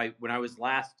that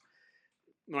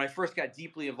when I first got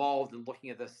deeply involved in looking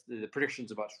at the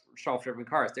predictions about self-driving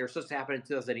cars, they were supposed to happen in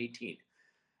 2018.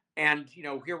 And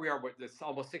here we are, this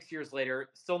almost 6 years later,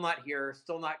 still not here,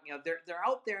 still not. They're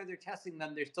out there, they're testing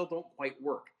them, they still don't quite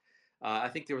work. I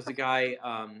think there was a guy,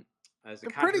 as a They're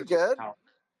pretty controversy good. now.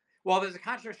 Well, there's a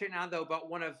controversy now though about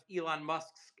one of Elon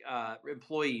Musk's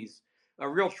employees, a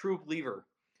real true believer,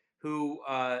 who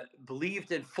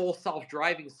believed in full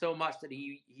self-driving so much that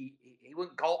he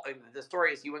went golfing. The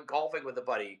story is he went golfing with a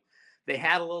buddy. They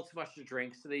had a little too much to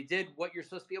drink, so they did what you're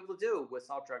supposed to be able to do with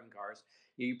self-driving cars.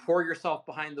 You pour yourself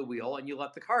behind the wheel and you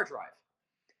let the car drive.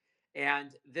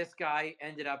 And this guy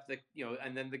ended up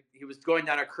and then he was going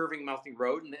down a curving mountain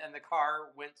road, and the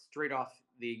car went straight off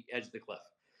the edge of the cliff.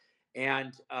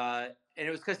 And it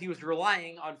was because he was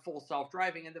relying on full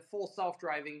self-driving, and the full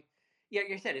self-driving, yeah,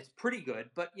 like I said, it's pretty good.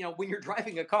 But when you're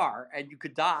driving a car and you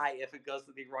could die if it goes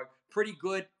something wrong, pretty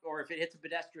good. Or if it hits a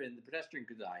pedestrian, the pedestrian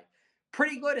could die.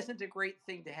 Pretty good isn't a great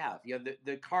thing to have.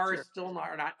 The cars Sure. still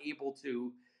are not able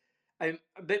to.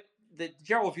 But the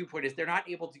general viewpoint is they're not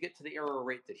able to get to the error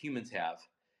rate that humans have,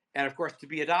 and of course, to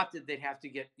be adopted, they'd have to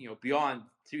get beyond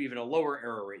to even a lower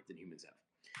error rate than humans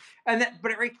have.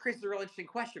 But it raises a real interesting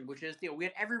question, which is, we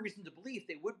had every reason to believe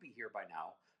they would be here by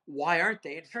now. Why aren't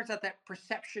they? And it turns out that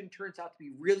perception turns out to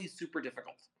be really super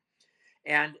difficult.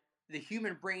 And the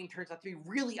human brain turns out to be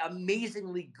really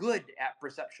amazingly good at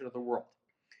perception of the world.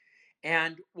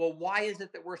 And, well, why is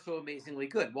it that we're so amazingly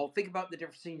good? Well, think about the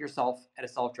difference in yourself and a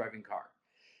self-driving car.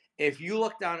 If you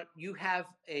look down, you have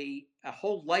a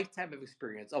whole lifetime of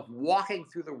experience of walking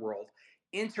through the world,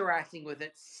 interacting with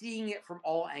it, seeing it from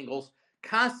all angles,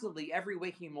 constantly, every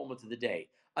waking moment of the day,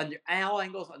 under all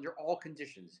angles, under all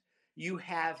conditions. You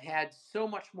have had so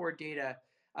much more data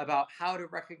about how to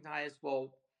recognize,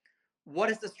 well, what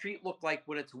does the street look like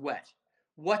when it's wet?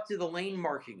 What do the lane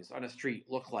markings on a street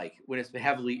look like when it's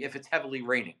heavily, if it's heavily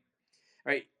raining?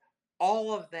 Right?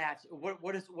 All of that.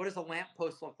 What does a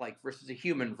lamppost look like versus a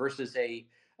human versus a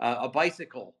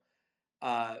bicycle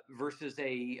versus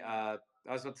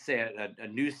I was about to say a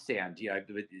newsstand. Yeah,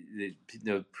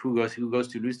 who goes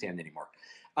to a newsstand anymore?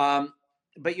 Um,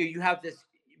 but you have this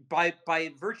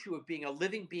by virtue of being a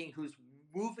living being who's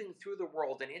moving through the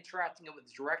world and interacting with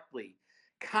it directly,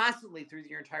 constantly through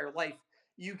your entire life.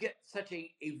 You get such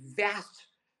a vast,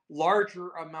 larger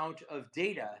amount of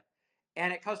data,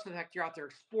 and it comes to the fact you're out there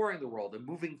exploring the world and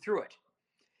moving through it.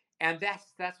 And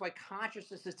that's why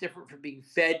consciousness is different from being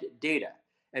fed data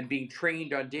and being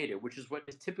trained on data, which is what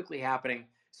is typically happening,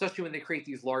 especially when they create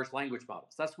these large language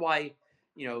models. That's why,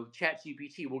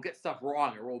 ChatGPT will get stuff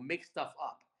wrong or will make stuff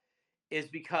up, is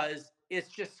because it's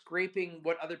just scraping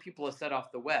what other people have said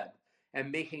off the web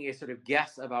and making a sort of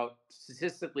guess about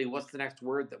statistically what's the next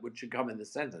word that should come in the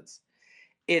sentence.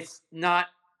 It's not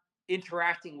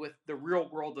interacting with the real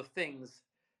world of things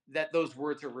that those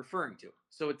words are referring to.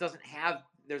 So it doesn't have,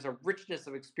 there's a richness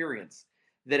of experience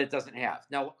that it doesn't have.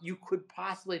 Now, you could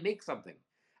possibly make something,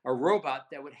 a robot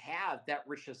that would have that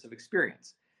richness of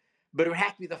experience, but it would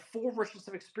have to be the full richness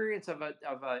of experience of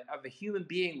a human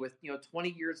being with 20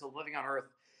 years of living on Earth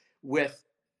with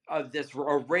this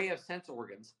array of sense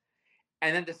organs.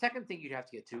 And then the second thing you'd have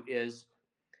to get to is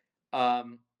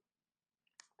um,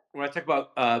 when I talk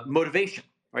about motivation,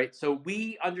 right? So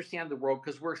we understand the world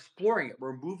because we're exploring it,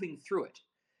 we're moving through it,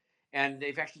 and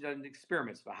they've actually done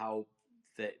experiments about how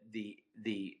the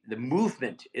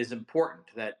movement is important.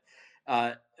 That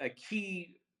a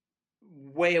key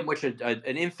way in which an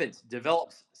infant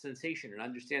develops sensation and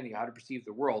understanding how to perceive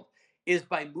the world is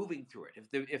by moving through it.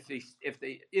 If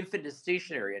the infant is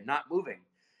stationary and not moving,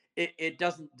 it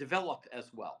doesn't develop as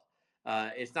well.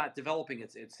 It's not developing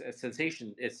its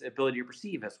sensation, its ability to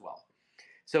perceive as well.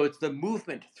 So it's the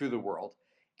movement through the world,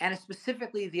 and it's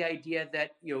specifically the idea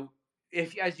that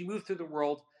if as you move through the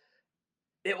world,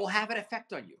 it will have an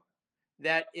effect on you.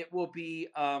 That it will be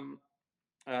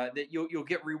that you'll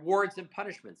get rewards and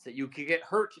punishments. That you can get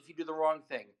hurt if you do the wrong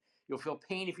thing. You'll feel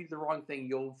pain if you do the wrong thing.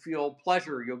 You'll feel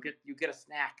pleasure. You get a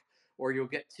snack, or you'll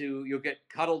get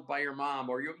cuddled by your mom,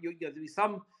 or there'll be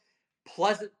some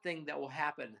pleasant thing that will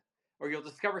happen, or you'll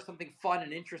discover something fun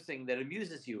and interesting that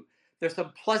amuses you. There's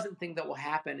some pleasant thing that will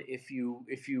happen if you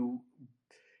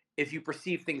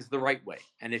perceive things the right way,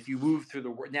 and if you move through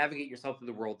the world, navigate yourself through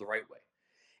the world the right way.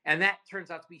 And that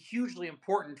turns out to be hugely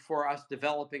important for us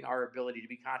developing our ability to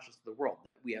be conscious of the world.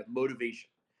 We have motivation.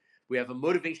 We have a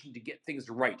motivation to get things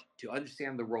right, to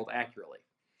understand the world accurately.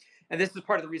 And this is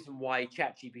part of the reason why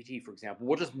ChatGPT, for example,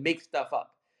 will just make stuff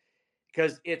up,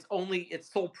 because its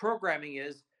sole programming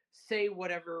is say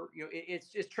whatever.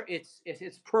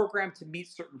 It's programmed to meet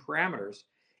certain parameters.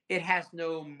 It has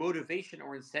no motivation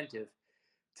or incentive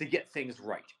to get things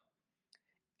right.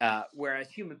 Whereas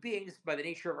human beings, by the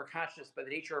nature of our consciousness, by the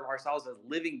nature of ourselves as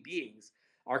living beings,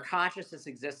 our consciousness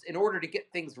exists in order to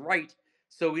get things right,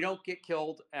 so we don't get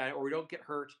killed or we don't get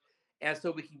hurt, and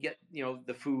so we can get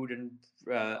the food and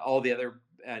all the other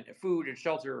food and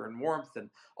shelter and warmth and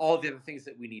all the other things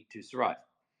that we need to survive.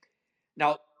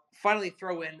 Now, finally,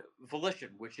 throw in volition,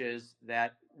 which is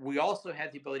that we also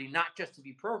have the ability not just to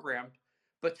be programmed,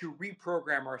 but to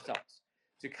reprogram ourselves,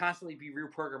 to constantly be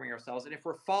reprogramming ourselves. And if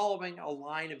we're following a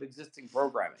line of existing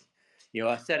programming,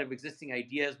 a set of existing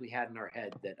ideas we had in our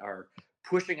head that are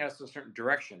pushing us in a certain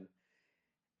direction,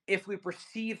 if we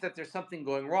perceive that there's something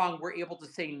going wrong, we're able to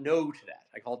say no to that.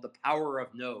 I call it the power of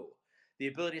no. The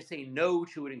ability to say no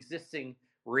to an existing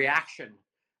reaction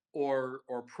or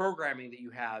programming that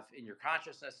you have in your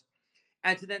consciousness,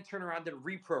 and to then turn around and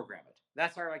reprogram it.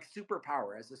 That's our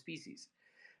superpower as a species.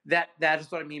 That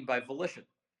is what I mean by volition.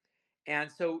 And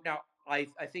so now I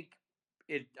think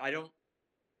I don't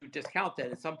discount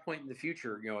that at some point in the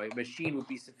future, a machine would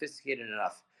be sophisticated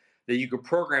enough that you could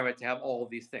program it to have all of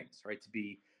these things, right? To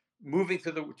be moving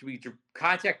through to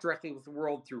contact directly with the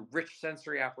world through rich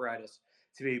sensory apparatus,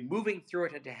 to be moving through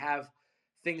it and to have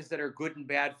things that are good and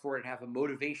bad for it, have a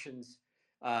motivations,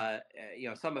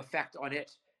 some effect on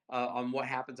it, on what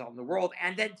happens out in the world,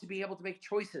 and then to be able to make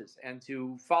choices and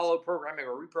to follow programming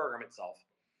or reprogram itself.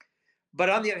 But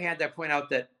on the other hand, I point out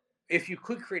that if you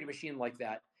could create a machine like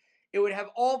that, it would have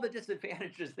all the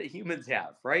disadvantages that humans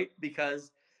have, right?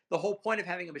 Because the whole point of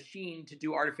having a machine to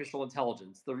do artificial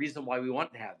intelligence, the reason why we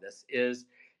want to have this is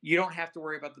you don't have to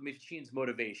worry about the machine's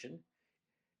motivation.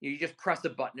 You just press a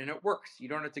button and it works. You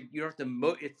don't have to.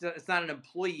 It's not an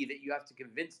employee that you have to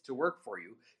convince to work for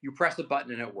you. You press a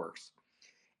button and it works.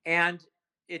 And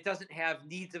it doesn't have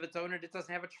needs of its own, and it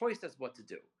doesn't have a choice as what to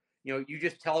do. You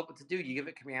just tell it what to do. You give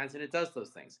it commands, and it does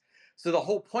those things. So the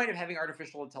whole point of having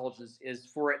artificial intelligence is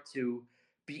for it to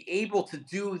be able to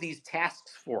do these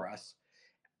tasks for us.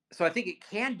 So I think it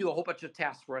can do a whole bunch of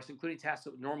tasks for us, including tasks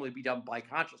that would normally be done by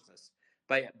consciousness,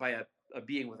 by a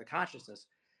being with a consciousness.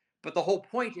 But the whole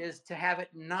point is to have it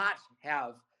not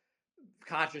have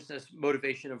consciousness,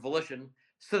 motivation, and volition,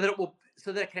 so that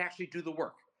it can actually do the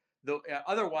work. Though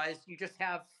otherwise, you just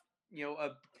have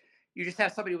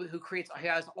somebody who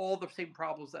has all the same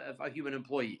problems of a human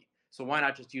employee. So why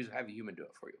not just have a human do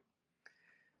it for you?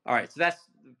 All right, so that's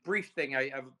the brief thing. I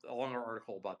have a longer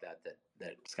article about that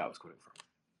Scott was quoting from.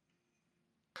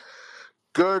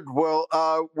 Good. Well,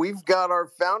 we've got our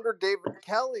founder, David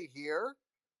Kelly, here.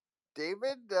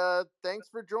 David, thanks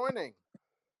for joining.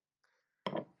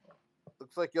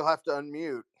 Looks like you'll have to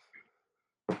unmute.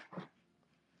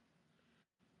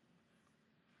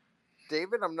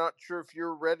 David, I'm not sure if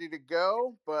you're ready to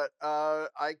go, but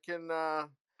I can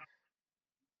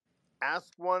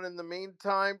ask one in the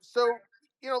meantime. So,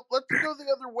 let's go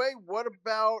the other way. What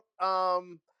about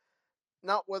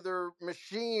not whether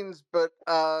machines, but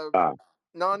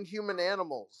non-human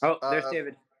animals? Oh, there's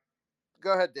David.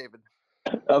 Go ahead, David.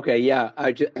 Okay, yeah,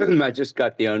 I just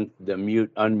got the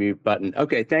unmute button.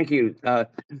 Okay, thank you,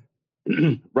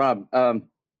 Rob.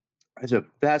 It's a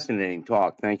fascinating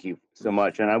talk. Thank you so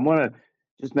much. And I want to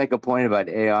just make a point about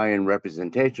AI and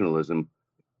representationalism.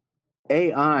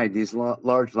 AI, these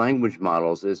large language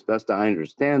models, as best I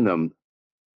understand them,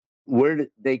 where do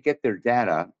they get their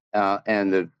data?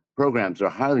 And the programs are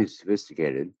highly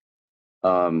sophisticated.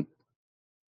 But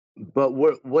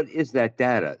what is that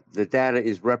data? The data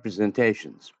is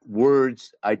representations,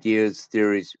 words, ideas,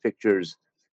 theories, pictures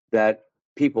that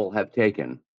people have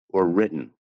taken or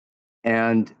written.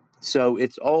 And so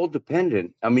it's all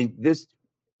dependent. I mean,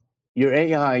 your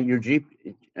AI, your your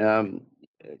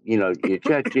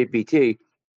Chat GPT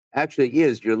actually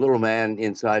is your little man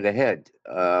inside a head,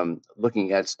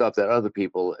 looking at stuff that other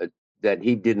people that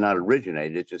he did not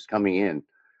originate. It's just coming in.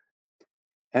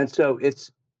 And so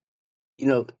it's,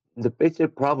 the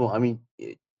basic problem. I mean,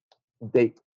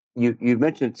 you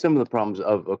mentioned some of the problems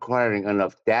of acquiring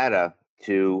enough data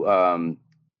to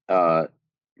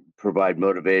provide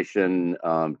motivation,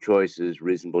 choices,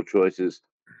 reasonable choices,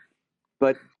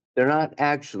 but they're not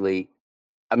actually.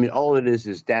 I mean, all it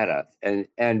is data,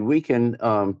 and we can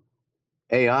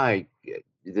AI.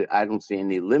 I don't see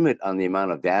any limit on the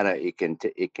amount of data it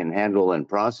can handle and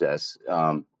process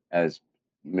as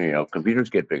computers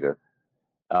get bigger.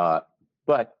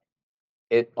 But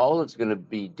all it's going to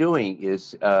be doing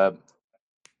is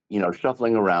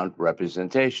shuffling around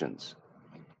representations.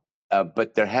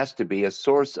 But there has to be a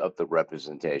source of the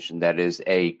representation that is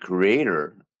a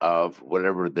creator of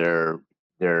whatever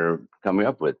they're coming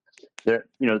up with.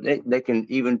 They can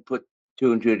even put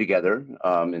two and two together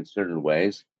in certain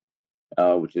ways,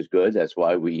 which is good. That's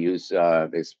why we use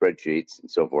spreadsheets and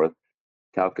so forth,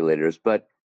 calculators, but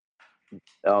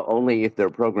only if they're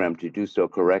programmed to do so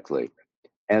correctly.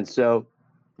 And so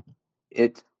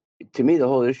to me, the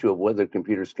whole issue of whether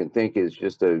computers can think is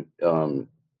just a kind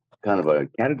of a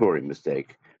category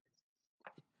mistake.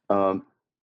 But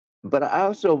I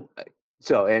also,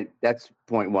 and that's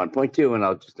point one. Point two, and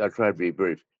I'll try to be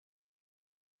brief.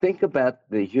 Think about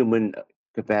the human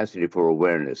capacity for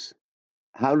awareness.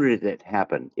 How did it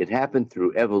happen? It happened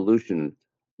through evolution,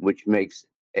 which makes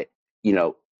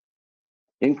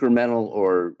incremental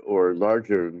or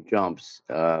larger jumps.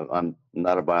 I'm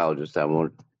not a biologist. I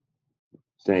won't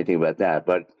say anything about that.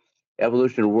 But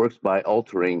evolution works by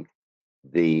altering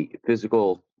the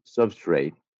physical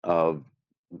substrate of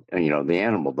the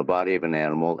animal, the body of an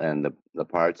animal, and the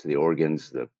parts, the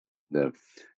organs, the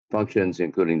functions,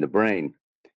 including the brain.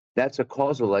 That's a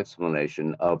causal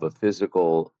explanation of a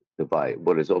physical device,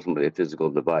 what is ultimately a physical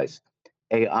device.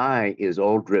 AI is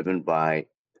all driven by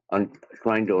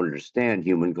trying to understand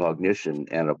human cognition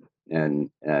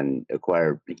and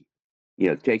acquire,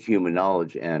 take human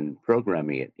knowledge and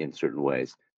programming it in certain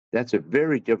ways. That's a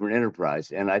very different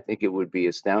enterprise, and I think it would be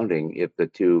astounding if the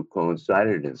two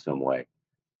coincided in some way.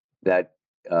 That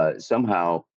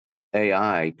somehow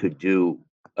AI could do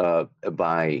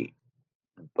by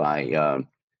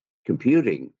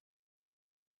computing,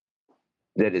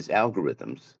 that is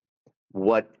algorithms,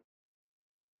 what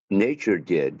nature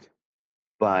did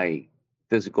by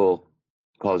physical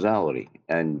causality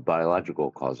and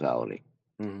biological causality.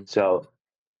 Mm-hmm. So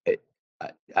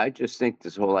I just think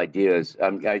this whole idea is,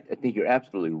 I think you're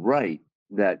absolutely right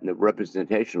that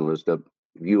representationalist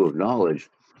view of knowledge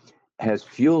has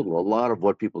fueled a lot of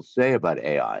what people say about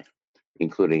AI,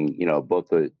 including both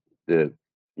the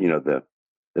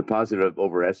the positive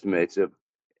overestimates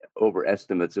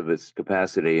of its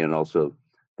capacity, and also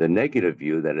the negative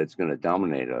view that it's going to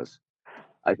dominate us.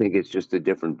 I think it's just a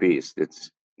different beast.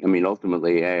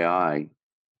 Ultimately, AI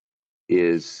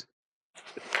is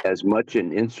as much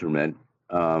an instrument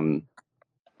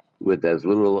with as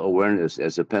little awareness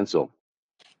as a pencil.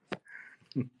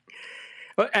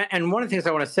 And one of the things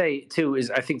I want to say too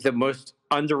is I think the most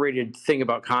underrated thing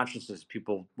about consciousness,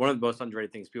 one of the most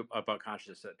underrated things about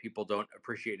consciousness that people don't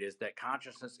appreciate is that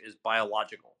consciousness is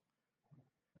biological.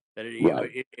 That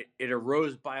Right. it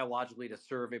arose biologically to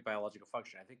serve a biological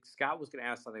function. I think Scott was going to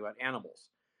ask something about animals,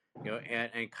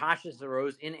 and consciousness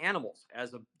arose in animals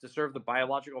to serve the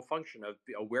biological function of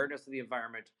the awareness of the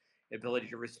environment, the ability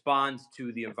to respond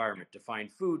to the environment, to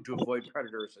find food, to avoid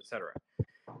predators, etc.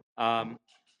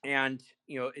 And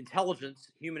intelligence,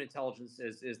 human intelligence,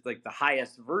 is like the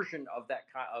highest version of that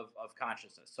of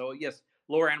consciousness. So yes,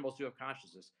 lower animals do have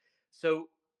consciousness. So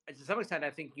to some extent, I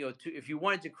think if you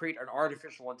wanted to create an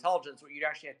artificial intelligence, what you'd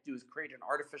actually have to do is create an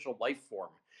artificial life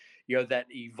form, that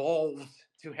evolves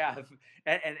to have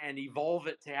and evolve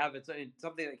it to have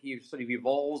something that sort of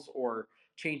evolves or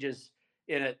changes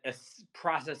in a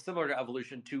process similar to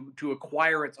evolution to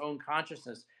acquire its own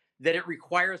consciousness that it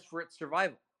requires for its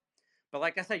survival. But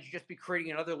like I said, you just be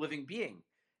creating another living being.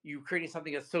 You're creating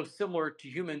something that's so similar to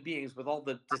human beings with all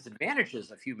the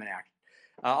disadvantages of human action,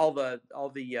 all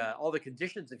the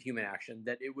conditions of human action,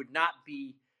 that it would not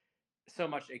be so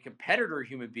much a competitor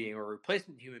human being or a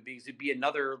replacement human beings. It'd be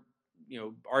another,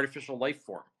 artificial life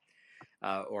form,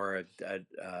 or an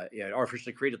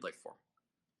artificially created life form.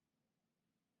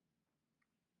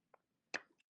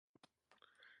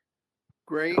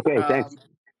 Great. Okay, thanks.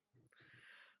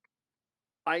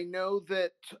 I know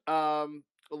that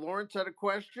Lawrence had a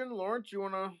question. Lawrence, you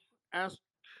want to ask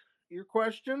your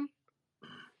question?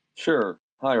 Sure.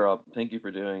 Hi, Rob. Thank you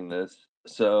for doing this.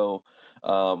 So,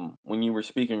 when you were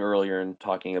speaking earlier and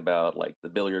talking about like the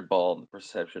billiard ball and the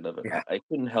perception of it, Yeah. I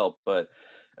couldn't help but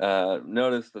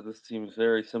notice that this seems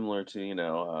very similar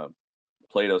to,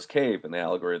 Plato's cave and the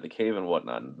allegory of the cave and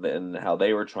whatnot, and how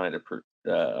they were trying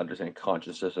to understand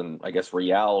consciousness and I guess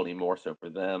reality more so for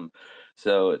them.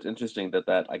 So it's interesting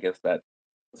that I guess that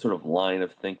sort of line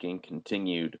of thinking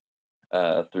continued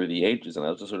through the ages, and I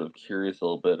was just sort of curious a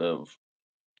little bit of,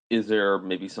 is there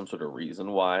maybe some sort of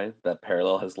reason why that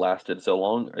parallel has lasted so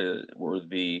long? Were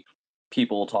the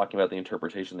people talking about the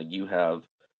interpretation that you have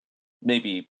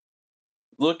maybe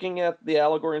looking at the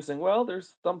allegory and saying, well,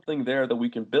 there's something there that we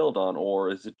can build on,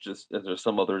 or is there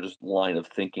some other just line of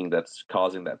thinking that's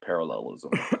causing that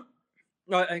parallelism?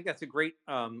 No, I think that's a great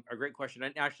question.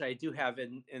 And actually, I do have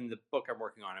in the book I'm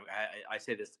working on. I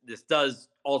say this does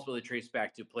ultimately trace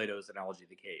back to Plato's analogy of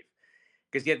the cave,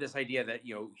 because he had this idea that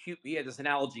he had this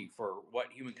analogy for what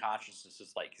human consciousness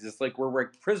is like. It's like we're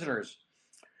prisoners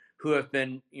who have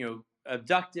been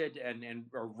abducted and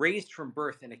are raised from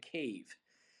birth in a cave,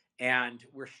 and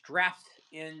we're strapped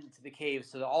into the cave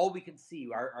so that all we can see,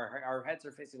 our heads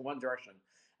are facing one direction,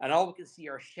 and all we can see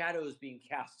are shadows being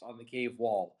cast on the cave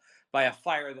wall by a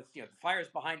fire that's, the fire's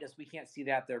behind us, we can't see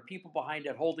that. There are people behind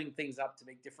it holding things up to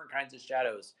make different kinds of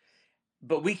shadows,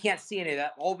 but we can't see any of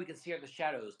that. All we can see are the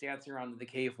shadows dancing around the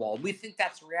cave wall. We think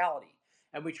that's reality,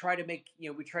 and we try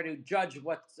to judge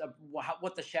what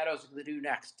the shadows are going to do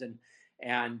next,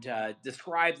 and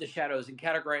describe the shadows and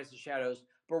categorize the shadows.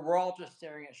 But we're all just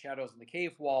staring at shadows in the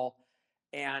cave wall,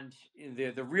 and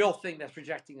the real thing that's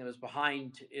projecting them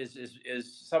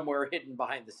is somewhere hidden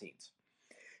behind the scenes.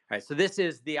 All right. So this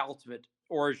is the ultimate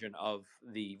origin of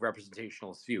the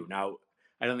representationalist view. Now,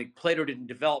 I don't think Plato didn't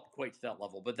develop quite to that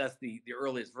level, but that's the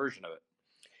earliest version of it.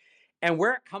 And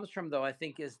where it comes from, though, I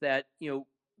think is that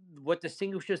what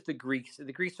distinguishes the Greeks are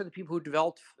the people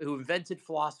who invented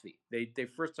philosophy. They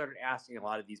first started asking a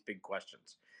lot of these big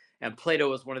questions, and Plato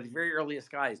was one of the very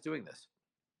earliest guys doing this.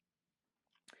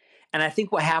 And I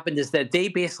think what happened is that they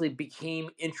basically became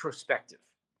introspective.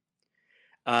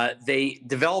 They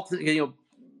developed,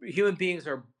 human beings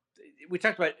are. We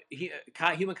talked about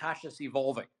human consciousness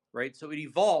evolving, right? So it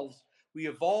evolves. We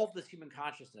evolve this human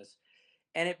consciousness,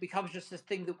 and it becomes just this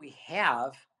thing that we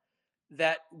have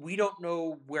that we don't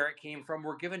know where it came from.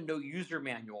 We're given no user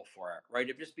manual for it, right?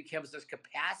 It just becomes this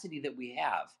capacity that we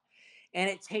have, and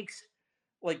it takes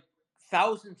like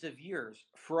thousands of years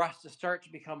for us to start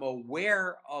to become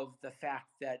aware of the fact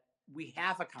that we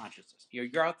have a consciousness.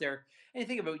 You're out there, and you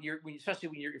think about especially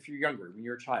if you're younger, when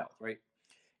you're a child, right?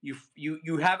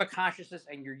 You have a consciousness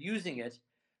and you're using it,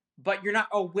 but you're not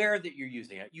aware that you're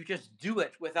using it. You just do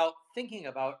it without thinking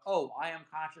about, oh, I am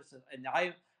conscious, and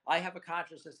I have a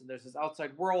consciousness, and there's this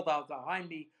outside world out behind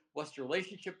me. What's the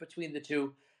relationship between the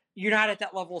two? You're not at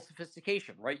that level of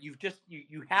sophistication, right? You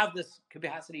have this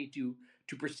capacity to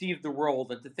perceive the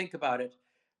world and to think about it,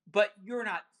 but you're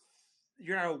not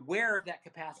aware of that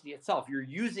capacity itself. You're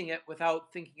using it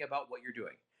without thinking about what you're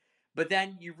doing. But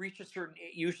then you reach a certain,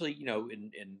 usually,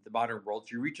 in the modern world,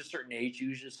 you reach a certain age,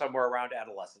 usually somewhere around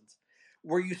adolescence,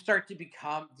 where you start to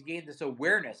gain this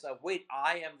awareness of, wait,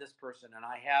 I am this person and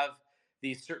I have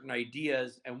these certain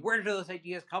ideas. And where do those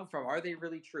ideas come from? Are they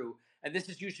really true? And this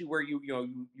is usually where you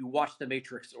watch The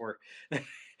Matrix, or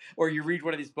or you read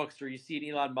one of these books, or you see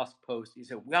an Elon Musk post. You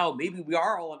say, well, maybe we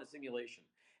are all in a simulation.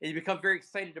 And you become very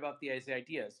excited about these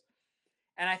ideas.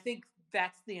 And I think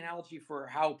that's the analogy for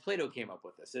how Plato came up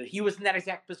with this. He was in that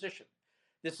exact position.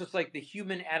 This was like the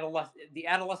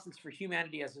adolescence for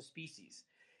humanity as a species,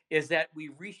 is that we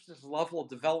reached this level of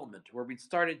development where we'd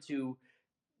started to,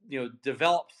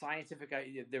 develop scientific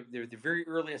ideas. The very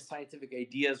earliest scientific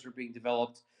ideas were being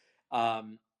developed.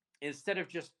 Instead of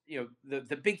just,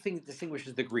 the big thing that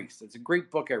distinguishes the Greeks. It's a great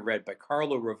book I read by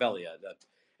Carlo Rovelli, the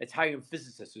Italian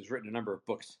physicist who's written a number of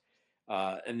books.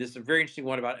 And this is a very interesting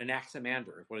one about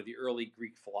Anaximander, one of the early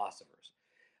Greek philosophers.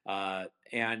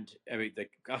 And I mean,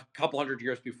 a couple hundred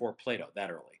years before Plato,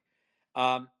 that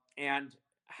early. And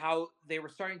how they were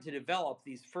starting to develop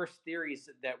these first theories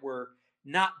that were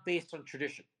not based on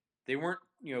tradition. They weren't,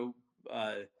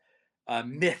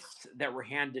 myths that were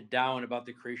handed down about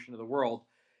the creation of the world.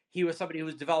 He was somebody who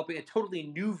was developing a totally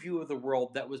new view of the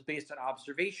world that was based on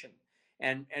observation,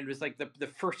 and was like the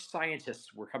first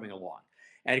scientists were coming along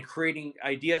and creating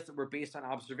ideas that were based on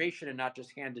observation and not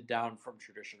just handed down from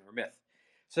tradition or myth.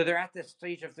 So they're at this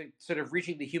stage of sort of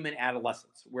reaching the human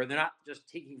adolescence, where they're not just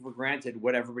taking for granted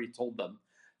what everybody told them.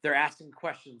 They're asking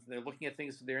questions, and they're looking at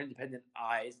things with their independent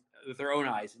eyes, with their own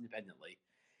eyes independently.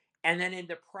 And then in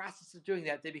the process of doing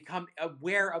that, they become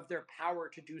aware of their power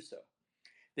to do so.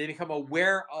 They become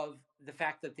aware of the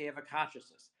fact that they have a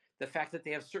consciousness, the fact that they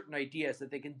have certain ideas,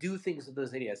 that they can do things with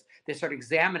those ideas. They start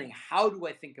examining, how do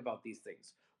I think about these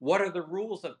things? What are the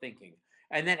rules of thinking?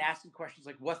 And then asking questions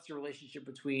like, what's the relationship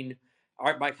between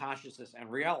my consciousness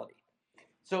and reality?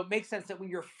 So it makes sense that when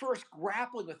you're first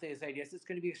grappling with these ideas, it's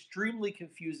going to be extremely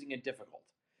confusing and difficult.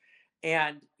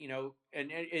 And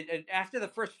and after the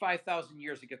first 5,000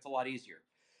 years, it gets a lot easier.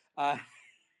 Uh,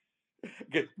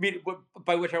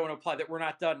 by which I want to apply that we're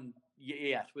not done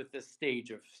yet with this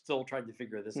stage of still trying to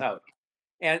figure this out.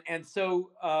 And so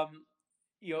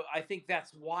I think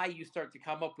that's why you start to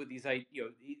come up with these,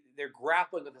 they're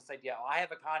grappling with this idea. Oh, I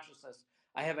have a consciousness.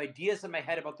 I have ideas in my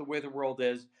head about the way the world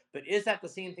is, but is that the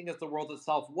same thing as the world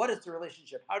itself? What is the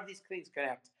relationship? How do these things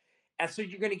connect? And so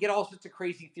you're going to get all sorts of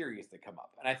crazy theories that come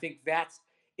up. And I think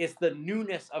it's the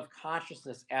newness of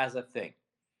consciousness as a thing.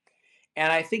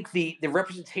 And I think the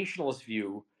representationalist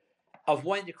view of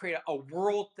wanting to create a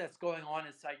world that's going on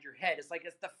inside your head is like,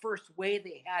 it's the first way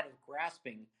they had of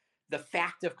grasping the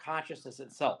fact of consciousness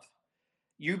itself.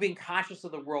 You being conscious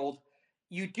of the world,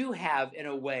 you do have, in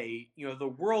a way, the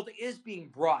world is being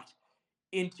brought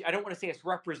into, I don't want to say it's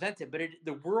represented, but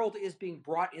the world is being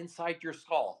brought inside your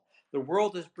skull. The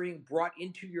world is being brought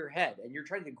into your head, and you're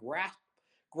trying to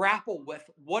grapple with,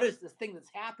 what is this thing that's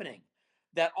happening?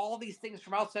 That all these things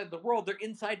from outside the world, they're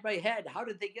inside my head. How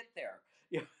did they get there?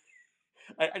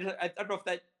 I don't know if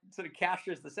that sort of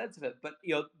captures the sense of it, but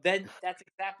then that's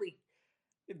exactly,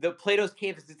 the Plato's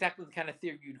cave is exactly the kind of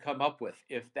theory you'd come up with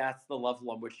if that's the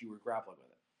level on which you were grappling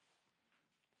with it.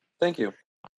 Thank you.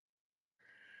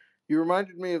 You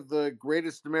reminded me of the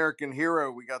greatest American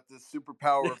hero. We got this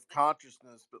superpower of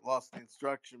consciousness, but lost the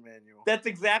instruction manual. That's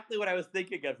exactly what I was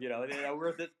thinking of.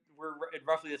 We're in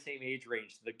roughly the same age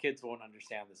range, so the kids won't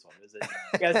understand this one. It's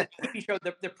a TV show.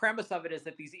 The premise of it is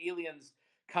that these aliens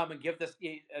come and gives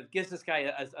this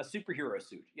guy a superhero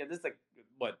suit. Yeah, this is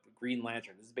like Green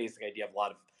Lantern. This is the basic idea of a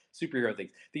lot of superhero things.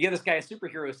 They give this guy a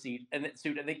superhero suit, and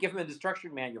they give him an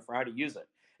instruction manual for how to use it.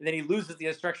 And then he loses the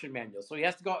instruction manual, so he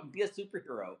has to go out and be a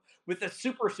superhero with a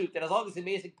super suit that has all these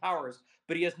amazing powers,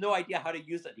 but he has no idea how to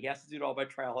use it. He has to do it all by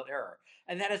trial and error.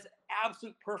 And that is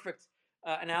absolute perfect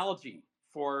analogy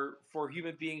for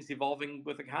human beings evolving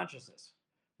with a consciousness.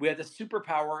 We had the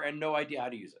superpower and no idea how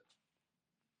to use it.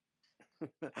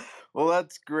 Well,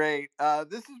 that's great.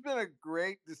 This has been a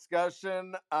great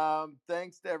discussion.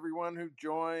 Thanks to everyone who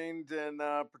joined and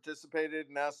participated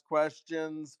and asked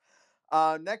questions.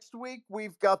 Next week,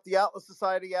 we've got the Atlas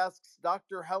Society Asks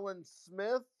Dr. Helen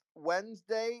Smith.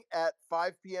 Wednesday at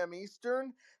 5 p.m.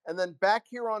 Eastern. And then back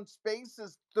here on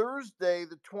Spaces Thursday,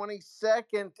 the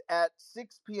 22nd at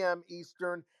 6 p.m.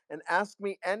 Eastern. And Ask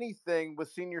Me Anything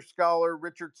with senior scholar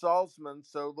Richard Salzman.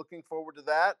 So looking forward to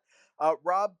that.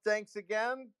 Rob, thanks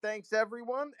again. Thanks,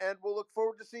 everyone. And we'll look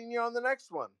forward to seeing you on the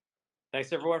next one.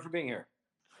 Thanks, everyone, for being here.